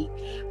energy,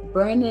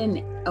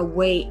 burning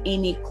away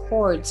any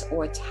cords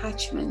or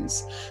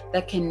attachments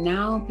that can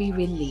now be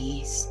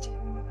released.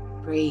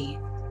 Breathe.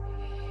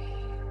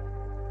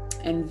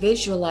 And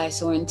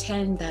visualize or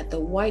intend that the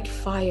white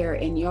fire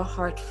in your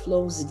heart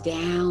flows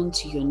down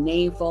to your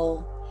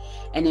navel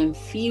and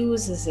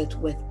infuses it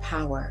with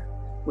power,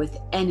 with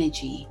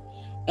energy,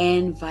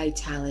 and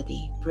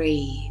vitality.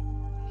 Breathe.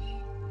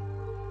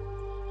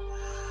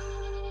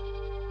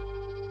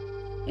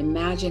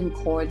 Imagine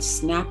cords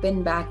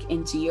snapping back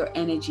into your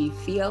energy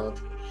field,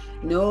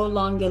 no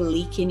longer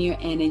leaking your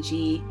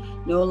energy,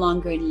 no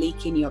longer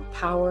leaking your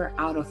power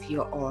out of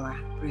your aura.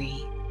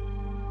 Breathe.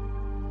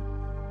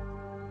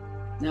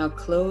 Now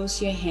close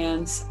your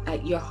hands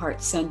at your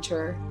heart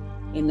center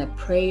in the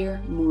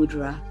prayer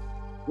mudra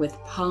with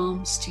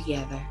palms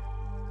together.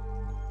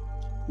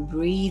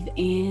 Breathe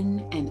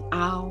in and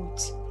out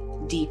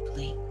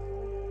deeply,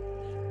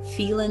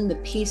 feeling the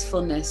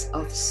peacefulness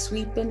of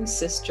sweeping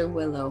Sister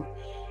Willow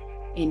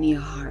in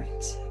your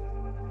heart.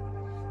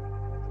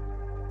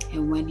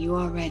 And when you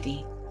are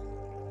ready,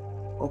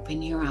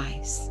 open your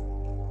eyes.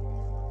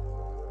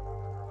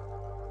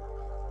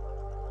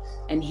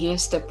 And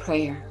here's the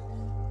prayer.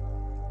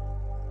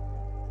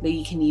 that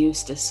you can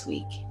use this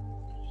week.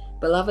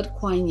 Beloved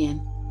Kuan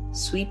Yin,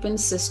 sweeping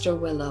Sister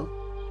Willow,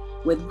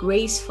 with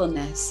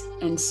gracefulness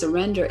and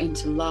surrender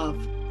into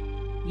love,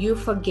 you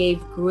forgave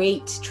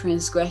great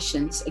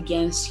transgressions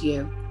against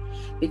you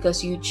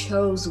because you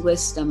chose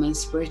wisdom and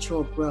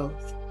spiritual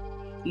growth.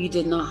 You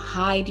did not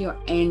hide your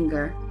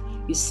anger.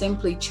 You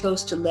simply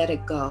chose to let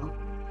it go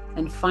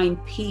and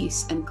find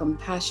peace and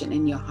compassion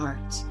in your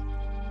heart.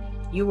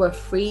 You were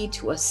free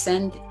to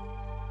ascend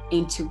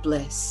into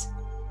bliss.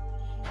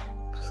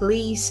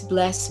 Please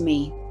bless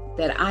me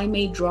that I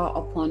may draw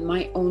upon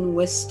my own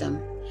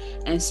wisdom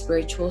and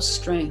spiritual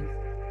strength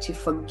to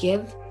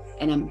forgive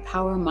and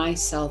empower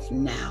myself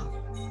now.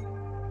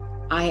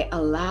 I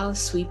allow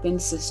sweeping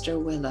Sister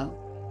Willow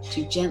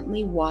to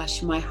gently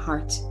wash my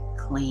heart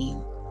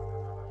clean.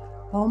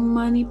 Om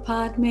Mani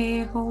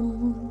Padme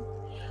Hum,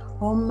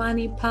 Om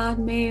Mani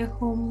Padme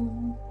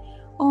Hum,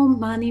 Om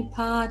Mani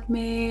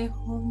Padme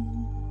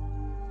Hum.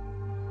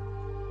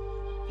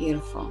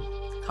 Beautiful.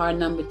 Card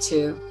number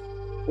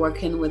 2,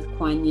 working with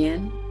Kuan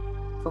Yin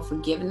for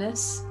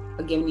forgiveness,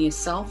 forgiving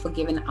yourself,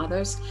 forgiving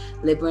others,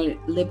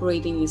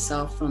 liberating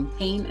yourself from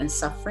pain and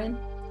suffering,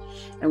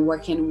 and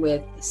working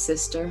with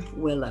Sister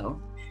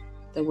Willow,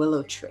 the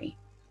willow tree.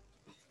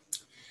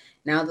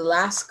 Now the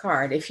last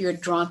card, if you're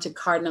drawn to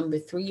card number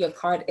 3, your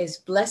card is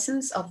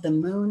Blessings of the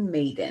Moon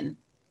Maiden.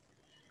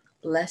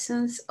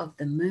 Blessings of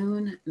the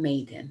Moon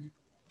Maiden.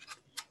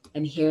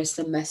 And here's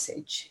the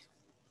message.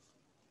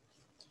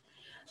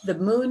 The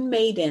Moon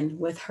Maiden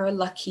with her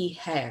lucky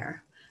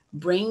hair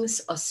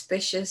brings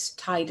auspicious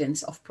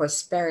tidings of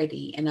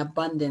prosperity and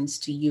abundance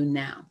to you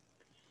now.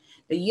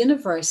 The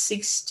universe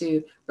seeks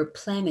to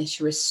replenish,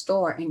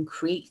 restore, and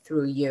create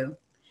through you.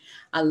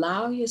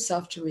 Allow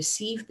yourself to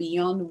receive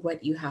beyond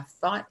what you have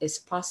thought is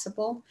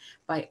possible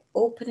by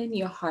opening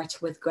your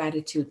heart with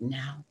gratitude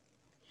now.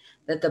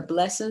 That the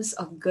blessings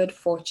of good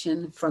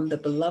fortune from the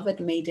beloved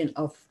maiden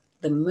of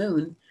the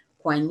moon,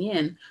 Kuan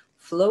Yin,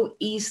 flow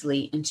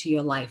easily into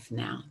your life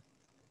now.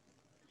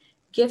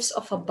 Gifts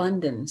of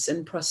abundance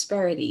and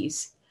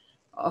prosperities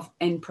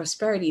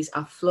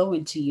are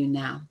flowing to you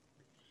now.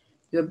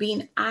 You're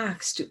being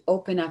asked to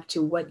open up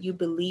to what you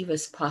believe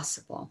is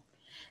possible,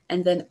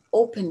 and then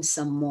open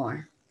some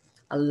more.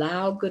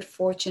 Allow good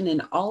fortune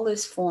in all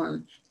its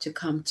form to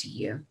come to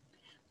you.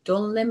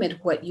 Don't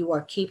limit what you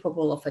are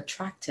capable of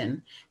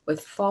attracting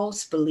with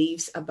false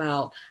beliefs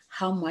about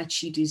how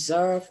much you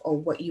deserve or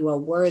what you are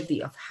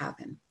worthy of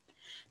having.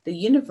 The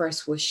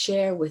universe will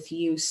share with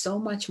you so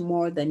much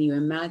more than you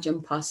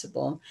imagine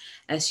possible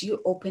as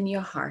you open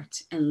your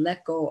heart and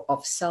let go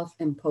of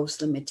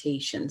self-imposed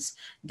limitations,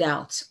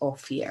 doubts, or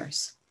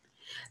fears.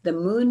 The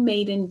Moon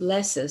Maiden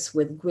blesses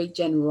with great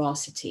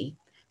generosity,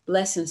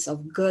 blessings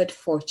of good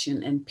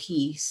fortune and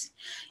peace.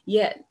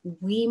 Yet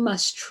we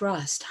must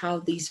trust how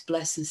these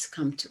blessings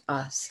come to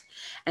us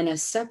and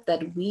accept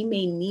that we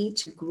may need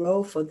to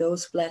grow for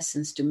those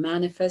blessings to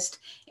manifest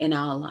in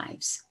our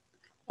lives.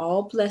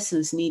 All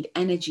blessings need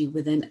energy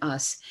within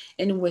us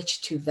in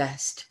which to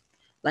vest,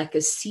 like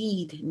a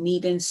seed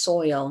needing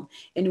soil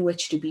in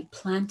which to be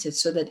planted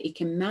so that it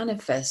can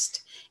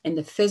manifest in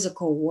the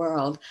physical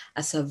world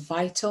as a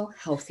vital,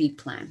 healthy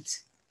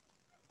plant.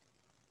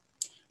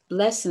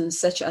 Blessings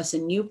such as a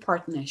new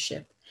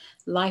partnership,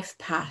 life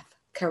path,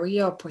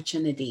 career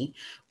opportunity,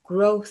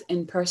 growth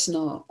in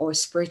personal or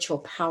spiritual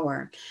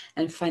power,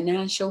 and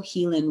financial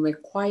healing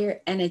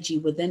require energy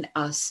within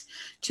us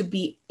to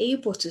be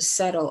able to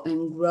settle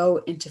and grow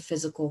into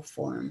physical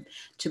form,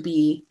 to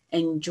be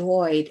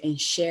enjoyed and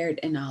shared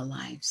in our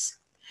lives.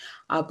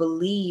 Our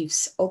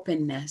beliefs,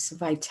 openness,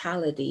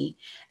 vitality,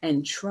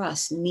 and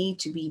trust need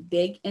to be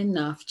big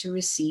enough to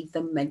receive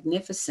the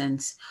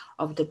magnificence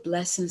of the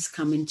blessings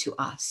coming to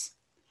us.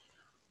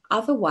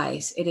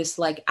 Otherwise, it is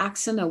like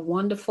asking a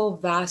wonderful,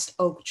 vast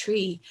oak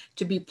tree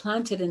to be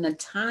planted in a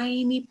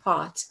tiny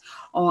pot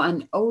or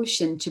an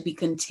ocean to be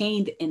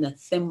contained in a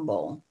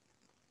thimble.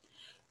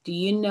 Do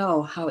you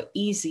know how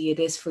easy it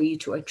is for you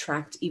to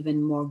attract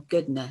even more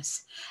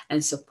goodness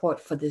and support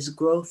for this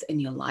growth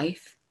in your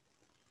life?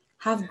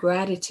 Have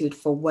gratitude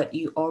for what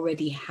you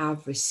already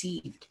have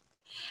received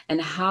and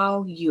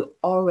how you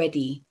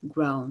already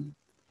grown.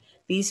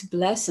 These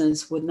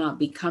blessings would not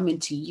be coming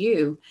to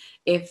you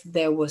if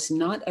there was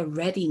not a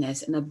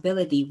readiness and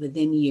ability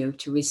within you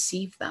to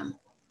receive them.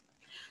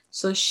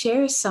 So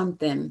share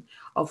something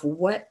of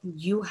what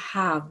you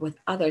have with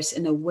others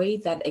in a way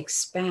that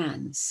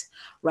expands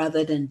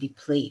rather than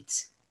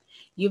depletes.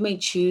 You may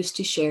choose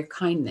to share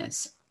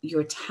kindness,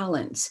 your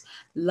talents,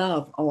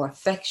 love or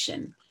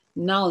affection,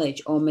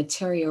 knowledge or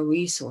material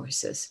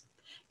resources.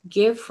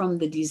 Give from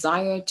the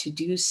desire to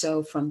do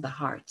so from the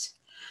heart.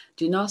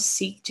 Do not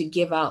seek to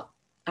give out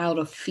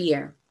of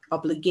fear,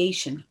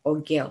 obligation, or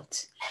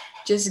guilt.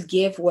 Just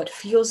give what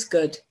feels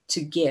good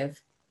to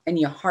give, and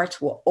your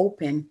heart will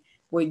open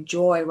with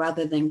joy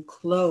rather than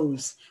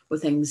close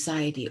with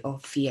anxiety or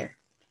fear.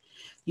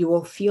 You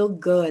will feel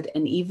good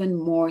and even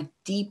more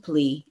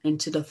deeply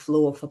into the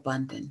flow of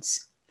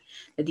abundance.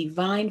 The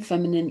divine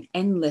feminine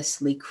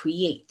endlessly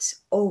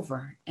creates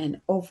over and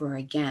over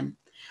again,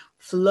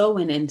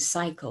 flowing in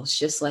cycles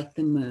just like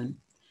the moon.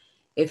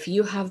 If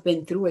you have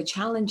been through a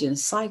challenging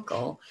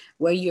cycle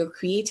where your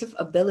creative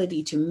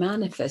ability to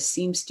manifest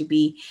seems to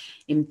be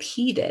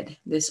impeded,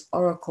 this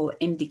oracle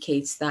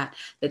indicates that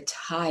the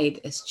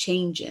tide is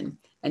changing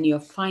and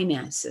your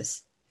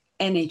finances,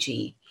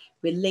 energy,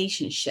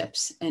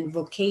 relationships, and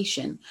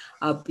vocation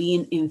are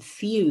being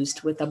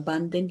infused with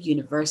abundant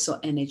universal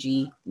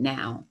energy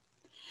now.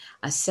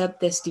 Accept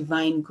this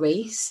divine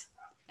grace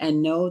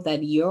and know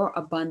that your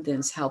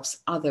abundance helps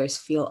others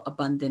feel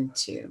abundant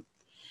too.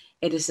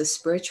 It is a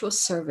spiritual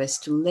service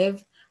to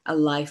live a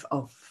life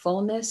of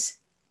fullness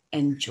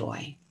and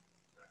joy.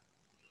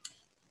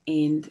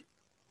 And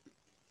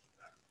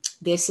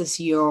this is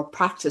your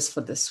practice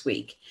for this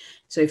week.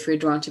 So if you're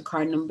drawn to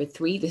card number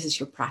 3, this is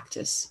your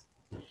practice.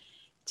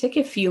 Take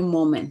a few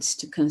moments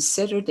to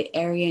consider the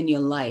area in your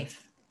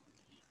life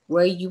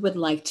where you would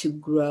like to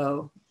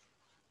grow,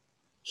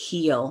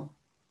 heal,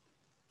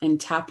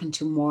 and tap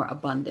into more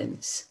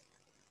abundance.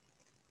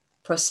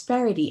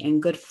 Prosperity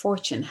and good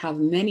fortune have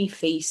many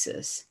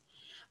faces.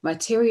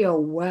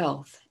 Material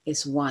wealth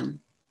is one,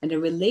 and a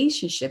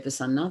relationship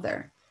is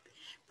another.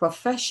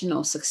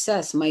 Professional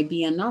success might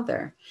be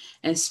another,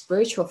 and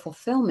spiritual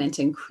fulfillment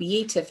and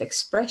creative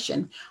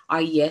expression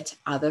are yet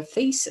other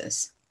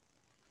faces.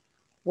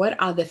 What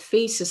are the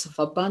faces of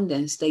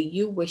abundance that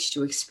you wish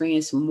to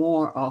experience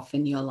more of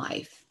in your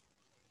life?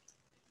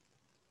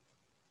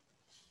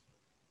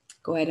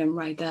 Go ahead and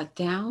write that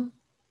down.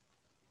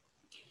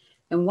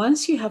 And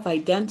once you have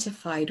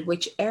identified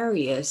which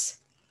areas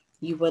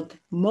you would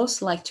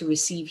most like to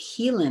receive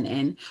healing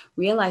in,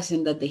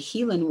 realizing that the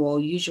healing will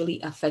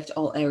usually affect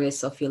all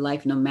areas of your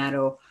life, no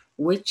matter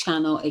which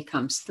channel it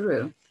comes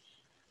through,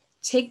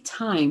 take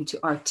time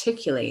to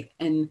articulate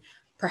and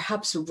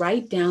perhaps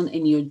write down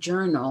in your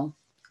journal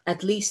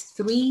at least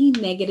 3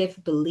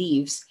 negative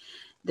beliefs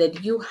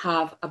that you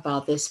have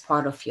about this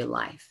part of your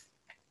life.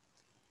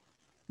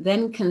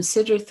 Then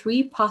consider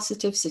 3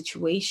 positive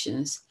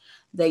situations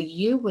that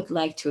you would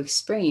like to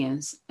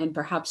experience and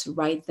perhaps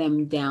write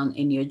them down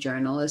in your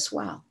journal as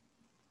well.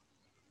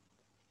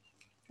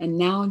 And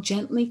now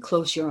gently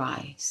close your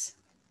eyes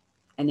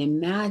and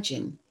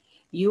imagine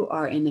you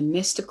are in a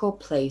mystical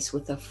place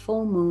with a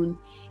full moon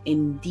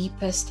in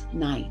deepest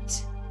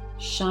night,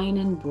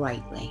 shining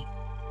brightly.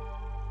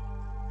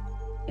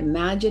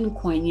 Imagine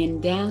Kuan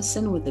Yin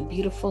dancing with the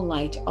beautiful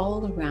light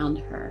all around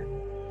her.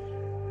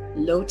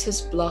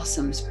 Lotus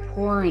blossoms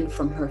pouring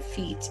from her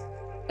feet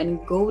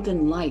and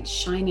golden light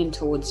shining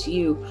towards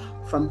you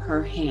from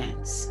her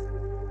hands.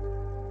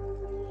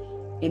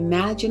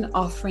 Imagine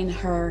offering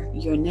her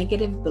your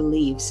negative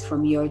beliefs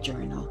from your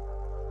journal.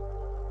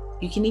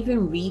 You can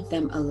even read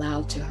them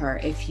aloud to her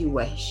if you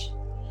wish,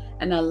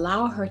 and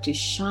allow her to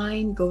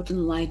shine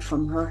golden light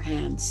from her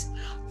hands,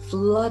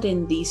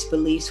 flooding these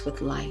beliefs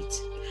with light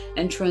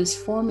and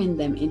transforming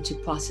them into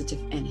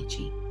positive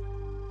energy.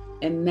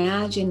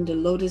 Imagine the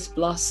lotus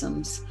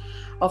blossoms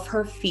of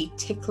her feet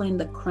tickling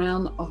the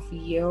crown of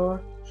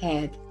your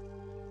head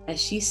as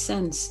she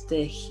sends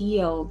the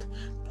healed,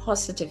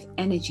 positive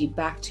energy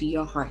back to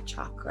your heart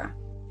chakra.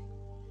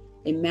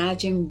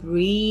 Imagine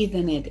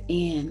breathing it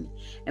in,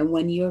 and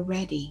when you're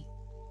ready,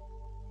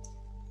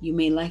 you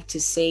may like to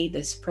say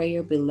this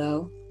prayer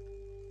below,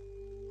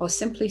 or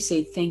simply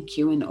say thank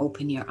you and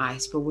open your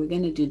eyes, but we're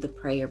going to do the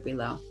prayer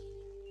below.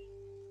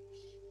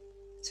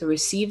 So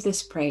receive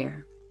this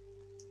prayer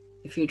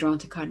if you're drawn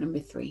to card number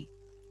 3.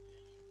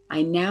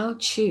 I now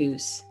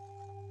choose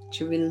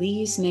to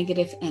release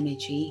negative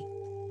energy,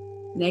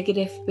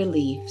 negative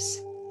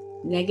beliefs,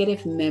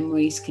 negative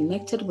memories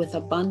connected with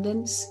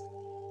abundance,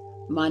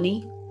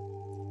 money,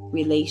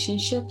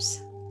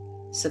 relationships,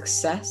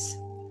 success,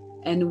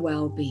 and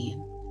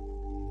well-being.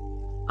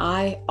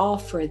 I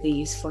offer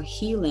these for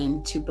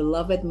healing to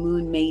beloved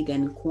Moon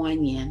Maiden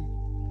Kuan Yin.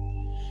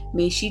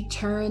 May she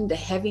turn the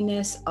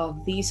heaviness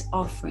of these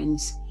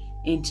offerings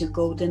into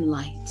golden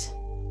light.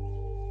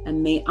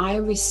 And may I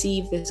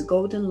receive this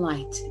golden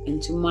light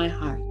into my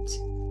heart.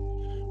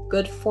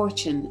 Good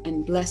fortune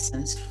and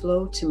blessings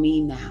flow to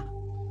me now.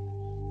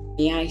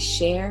 May I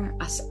share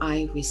as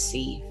I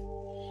receive.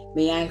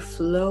 May I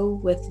flow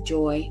with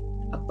joy,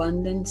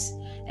 abundance,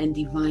 and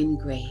divine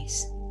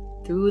grace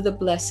through the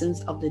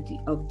blessings of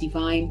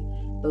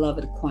divine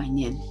beloved Kuan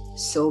Yin.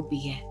 So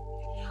be it.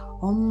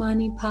 Om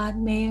Mani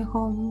Padme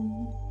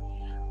Hum.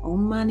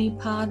 Om Mani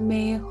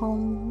Padme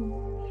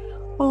Hum.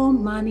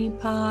 Om Mani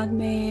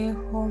Padme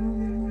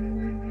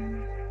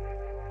Hum.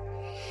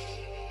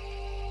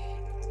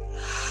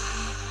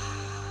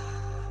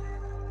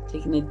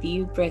 Taking a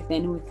deep breath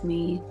in with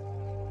me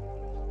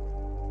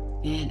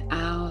and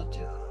out.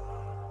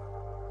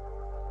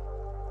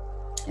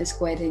 Let's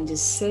go ahead and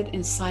just sit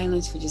in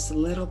silence for just a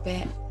little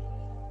bit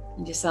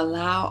and just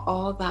allow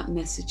all that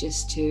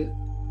messages to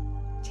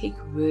take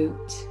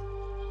root.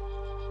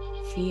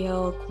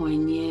 Feel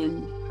Kuan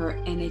Yin, her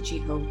energy,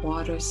 her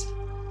waters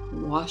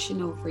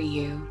washing over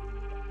you.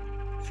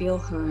 Feel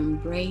her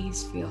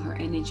embrace, feel her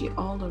energy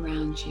all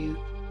around you.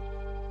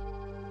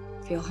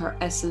 Feel her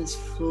essence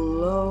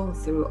flow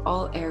through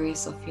all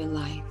areas of your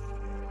life.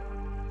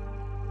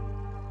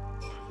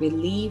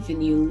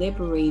 relieving you,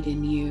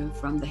 liberating you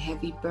from the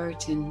heavy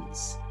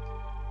burdens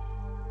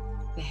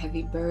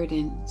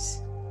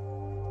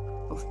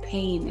of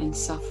pain and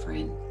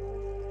suffering.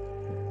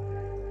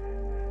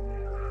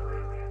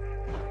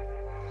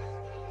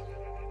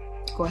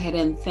 Go ahead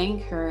and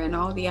thank her and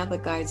all the other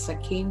guides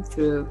that came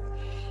through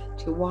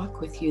to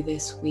walk with you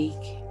this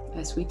week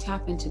as we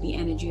tap into the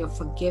energy of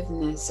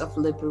forgiveness, of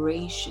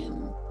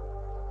liberation,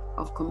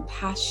 of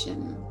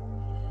compassion,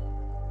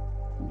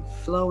 and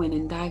flowing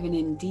and diving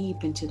in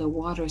deep into the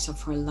waters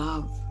of her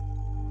love.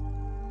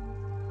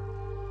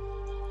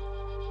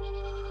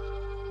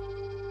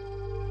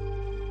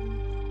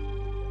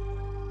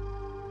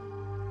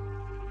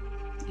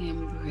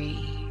 And breathe.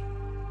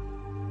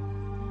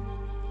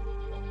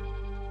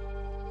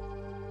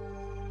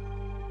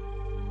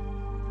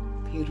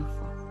 Beautiful.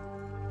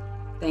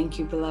 Thank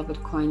you,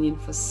 beloved Kuan Yin,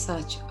 for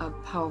such a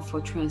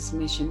powerful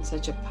transmission,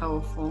 such a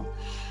powerful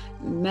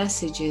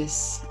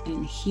messages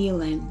and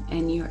healing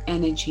and your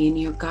energy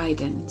and your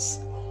guidance.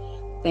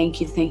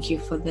 Thank you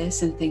for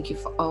this, and thank you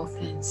for all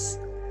things.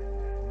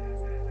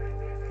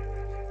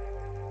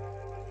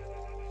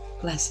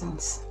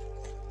 Blessings.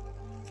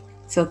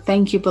 So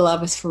thank you,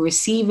 beloveds, for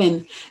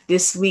receiving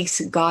this week's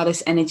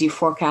Goddess Energy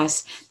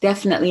Forecast.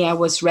 Definitely, I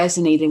was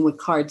resonating with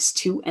cards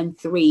 2 and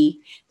 3.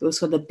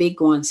 Those were the big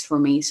ones for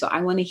me. So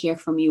I want to hear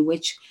from you.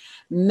 Which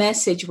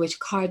message, which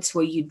cards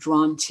were you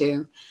drawn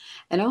to?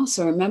 And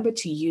also remember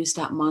to use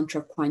that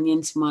mantra, Kuan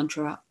Yin's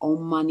mantra,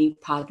 Om Mani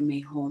Padme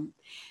Hum.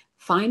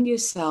 Find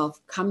yourself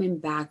coming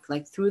back,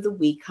 like through the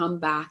week, come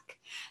back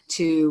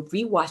to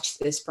rewatch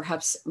this,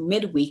 perhaps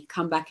midweek,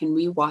 come back and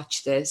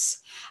rewatch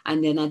this.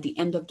 And then at the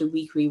end of the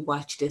week,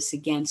 rewatch this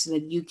again so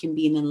that you can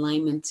be in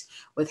alignment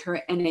with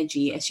her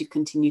energy as you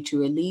continue to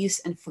release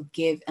and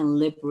forgive and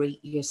liberate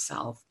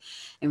yourself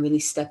and really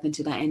step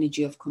into that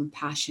energy of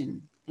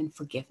compassion and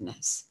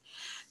forgiveness.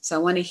 So I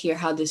want to hear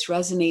how this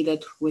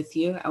resonated with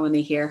you. I want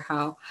to hear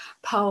how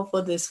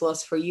powerful this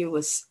was for you.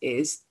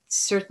 Is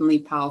certainly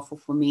powerful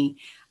for me.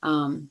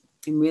 I'm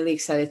really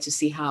excited to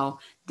see how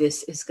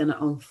this is going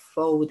to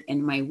unfold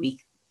in my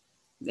week,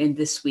 in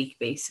this week,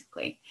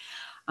 basically.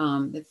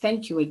 But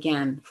thank you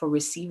again for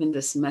receiving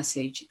this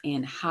message,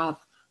 and have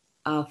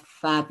a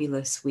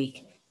fabulous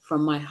week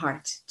from my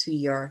heart to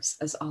yours,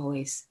 as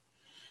always.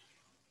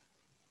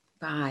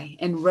 Bye.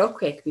 And real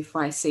quick,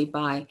 before I say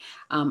bye,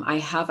 I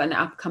have an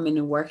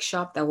upcoming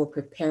workshop that will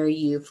prepare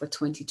you for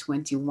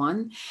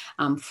 2021.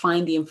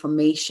 Find the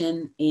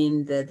information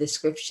in the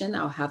description.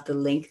 I'll have the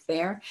link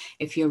there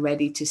if you're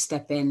ready to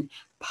step in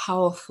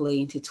powerfully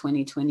into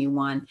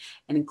 2021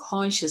 and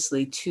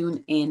consciously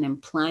tune in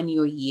and plan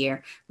your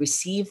year.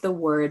 Receive the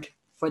word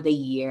for the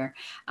year.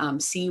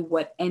 See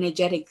what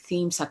energetic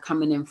themes are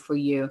coming in for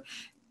you.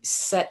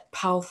 Set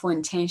powerful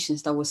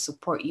intentions that will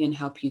support you and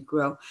help you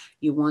grow.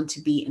 You want to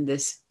be in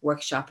this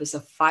workshop. It's a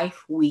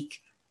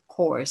 5-week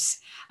course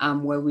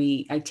where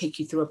I take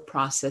you through a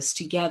process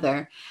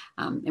together.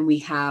 And we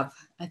have,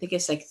 I think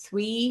it's like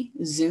 3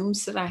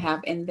 Zooms that I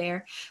have in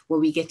there where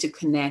we get to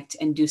connect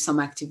and do some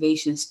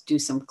activations, do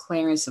some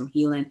clearance, some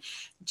healing,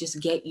 just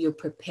get you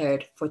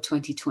prepared for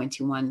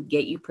 2021,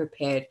 get you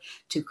prepared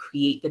to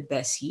create the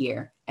best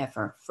year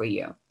ever for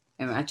you.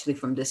 And actually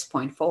from this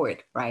point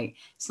forward, right?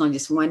 It's not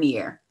just 1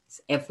 year,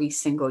 it's every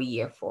single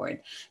year forward.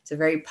 It's a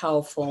very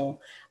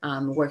powerful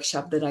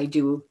workshop that I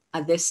do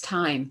at this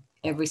time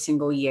every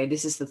single year.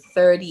 This is the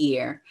 3rd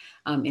year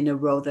in a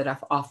row that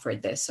I've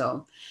offered this.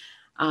 So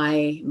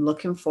I'm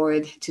looking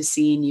forward to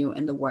seeing you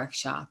in the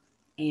workshop.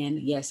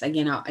 And yes,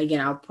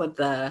 I'll put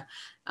the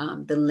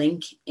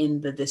link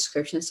in the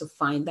description. So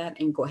find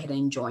that and go ahead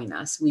and join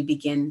us. We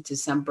begin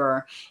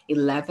December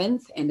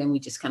 11th, and then we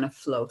just kind of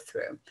flow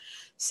through.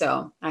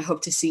 So I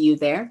hope to see you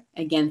there.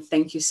 Again,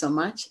 thank you so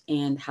much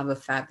and have a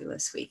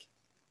fabulous week.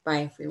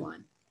 Bye,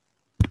 everyone.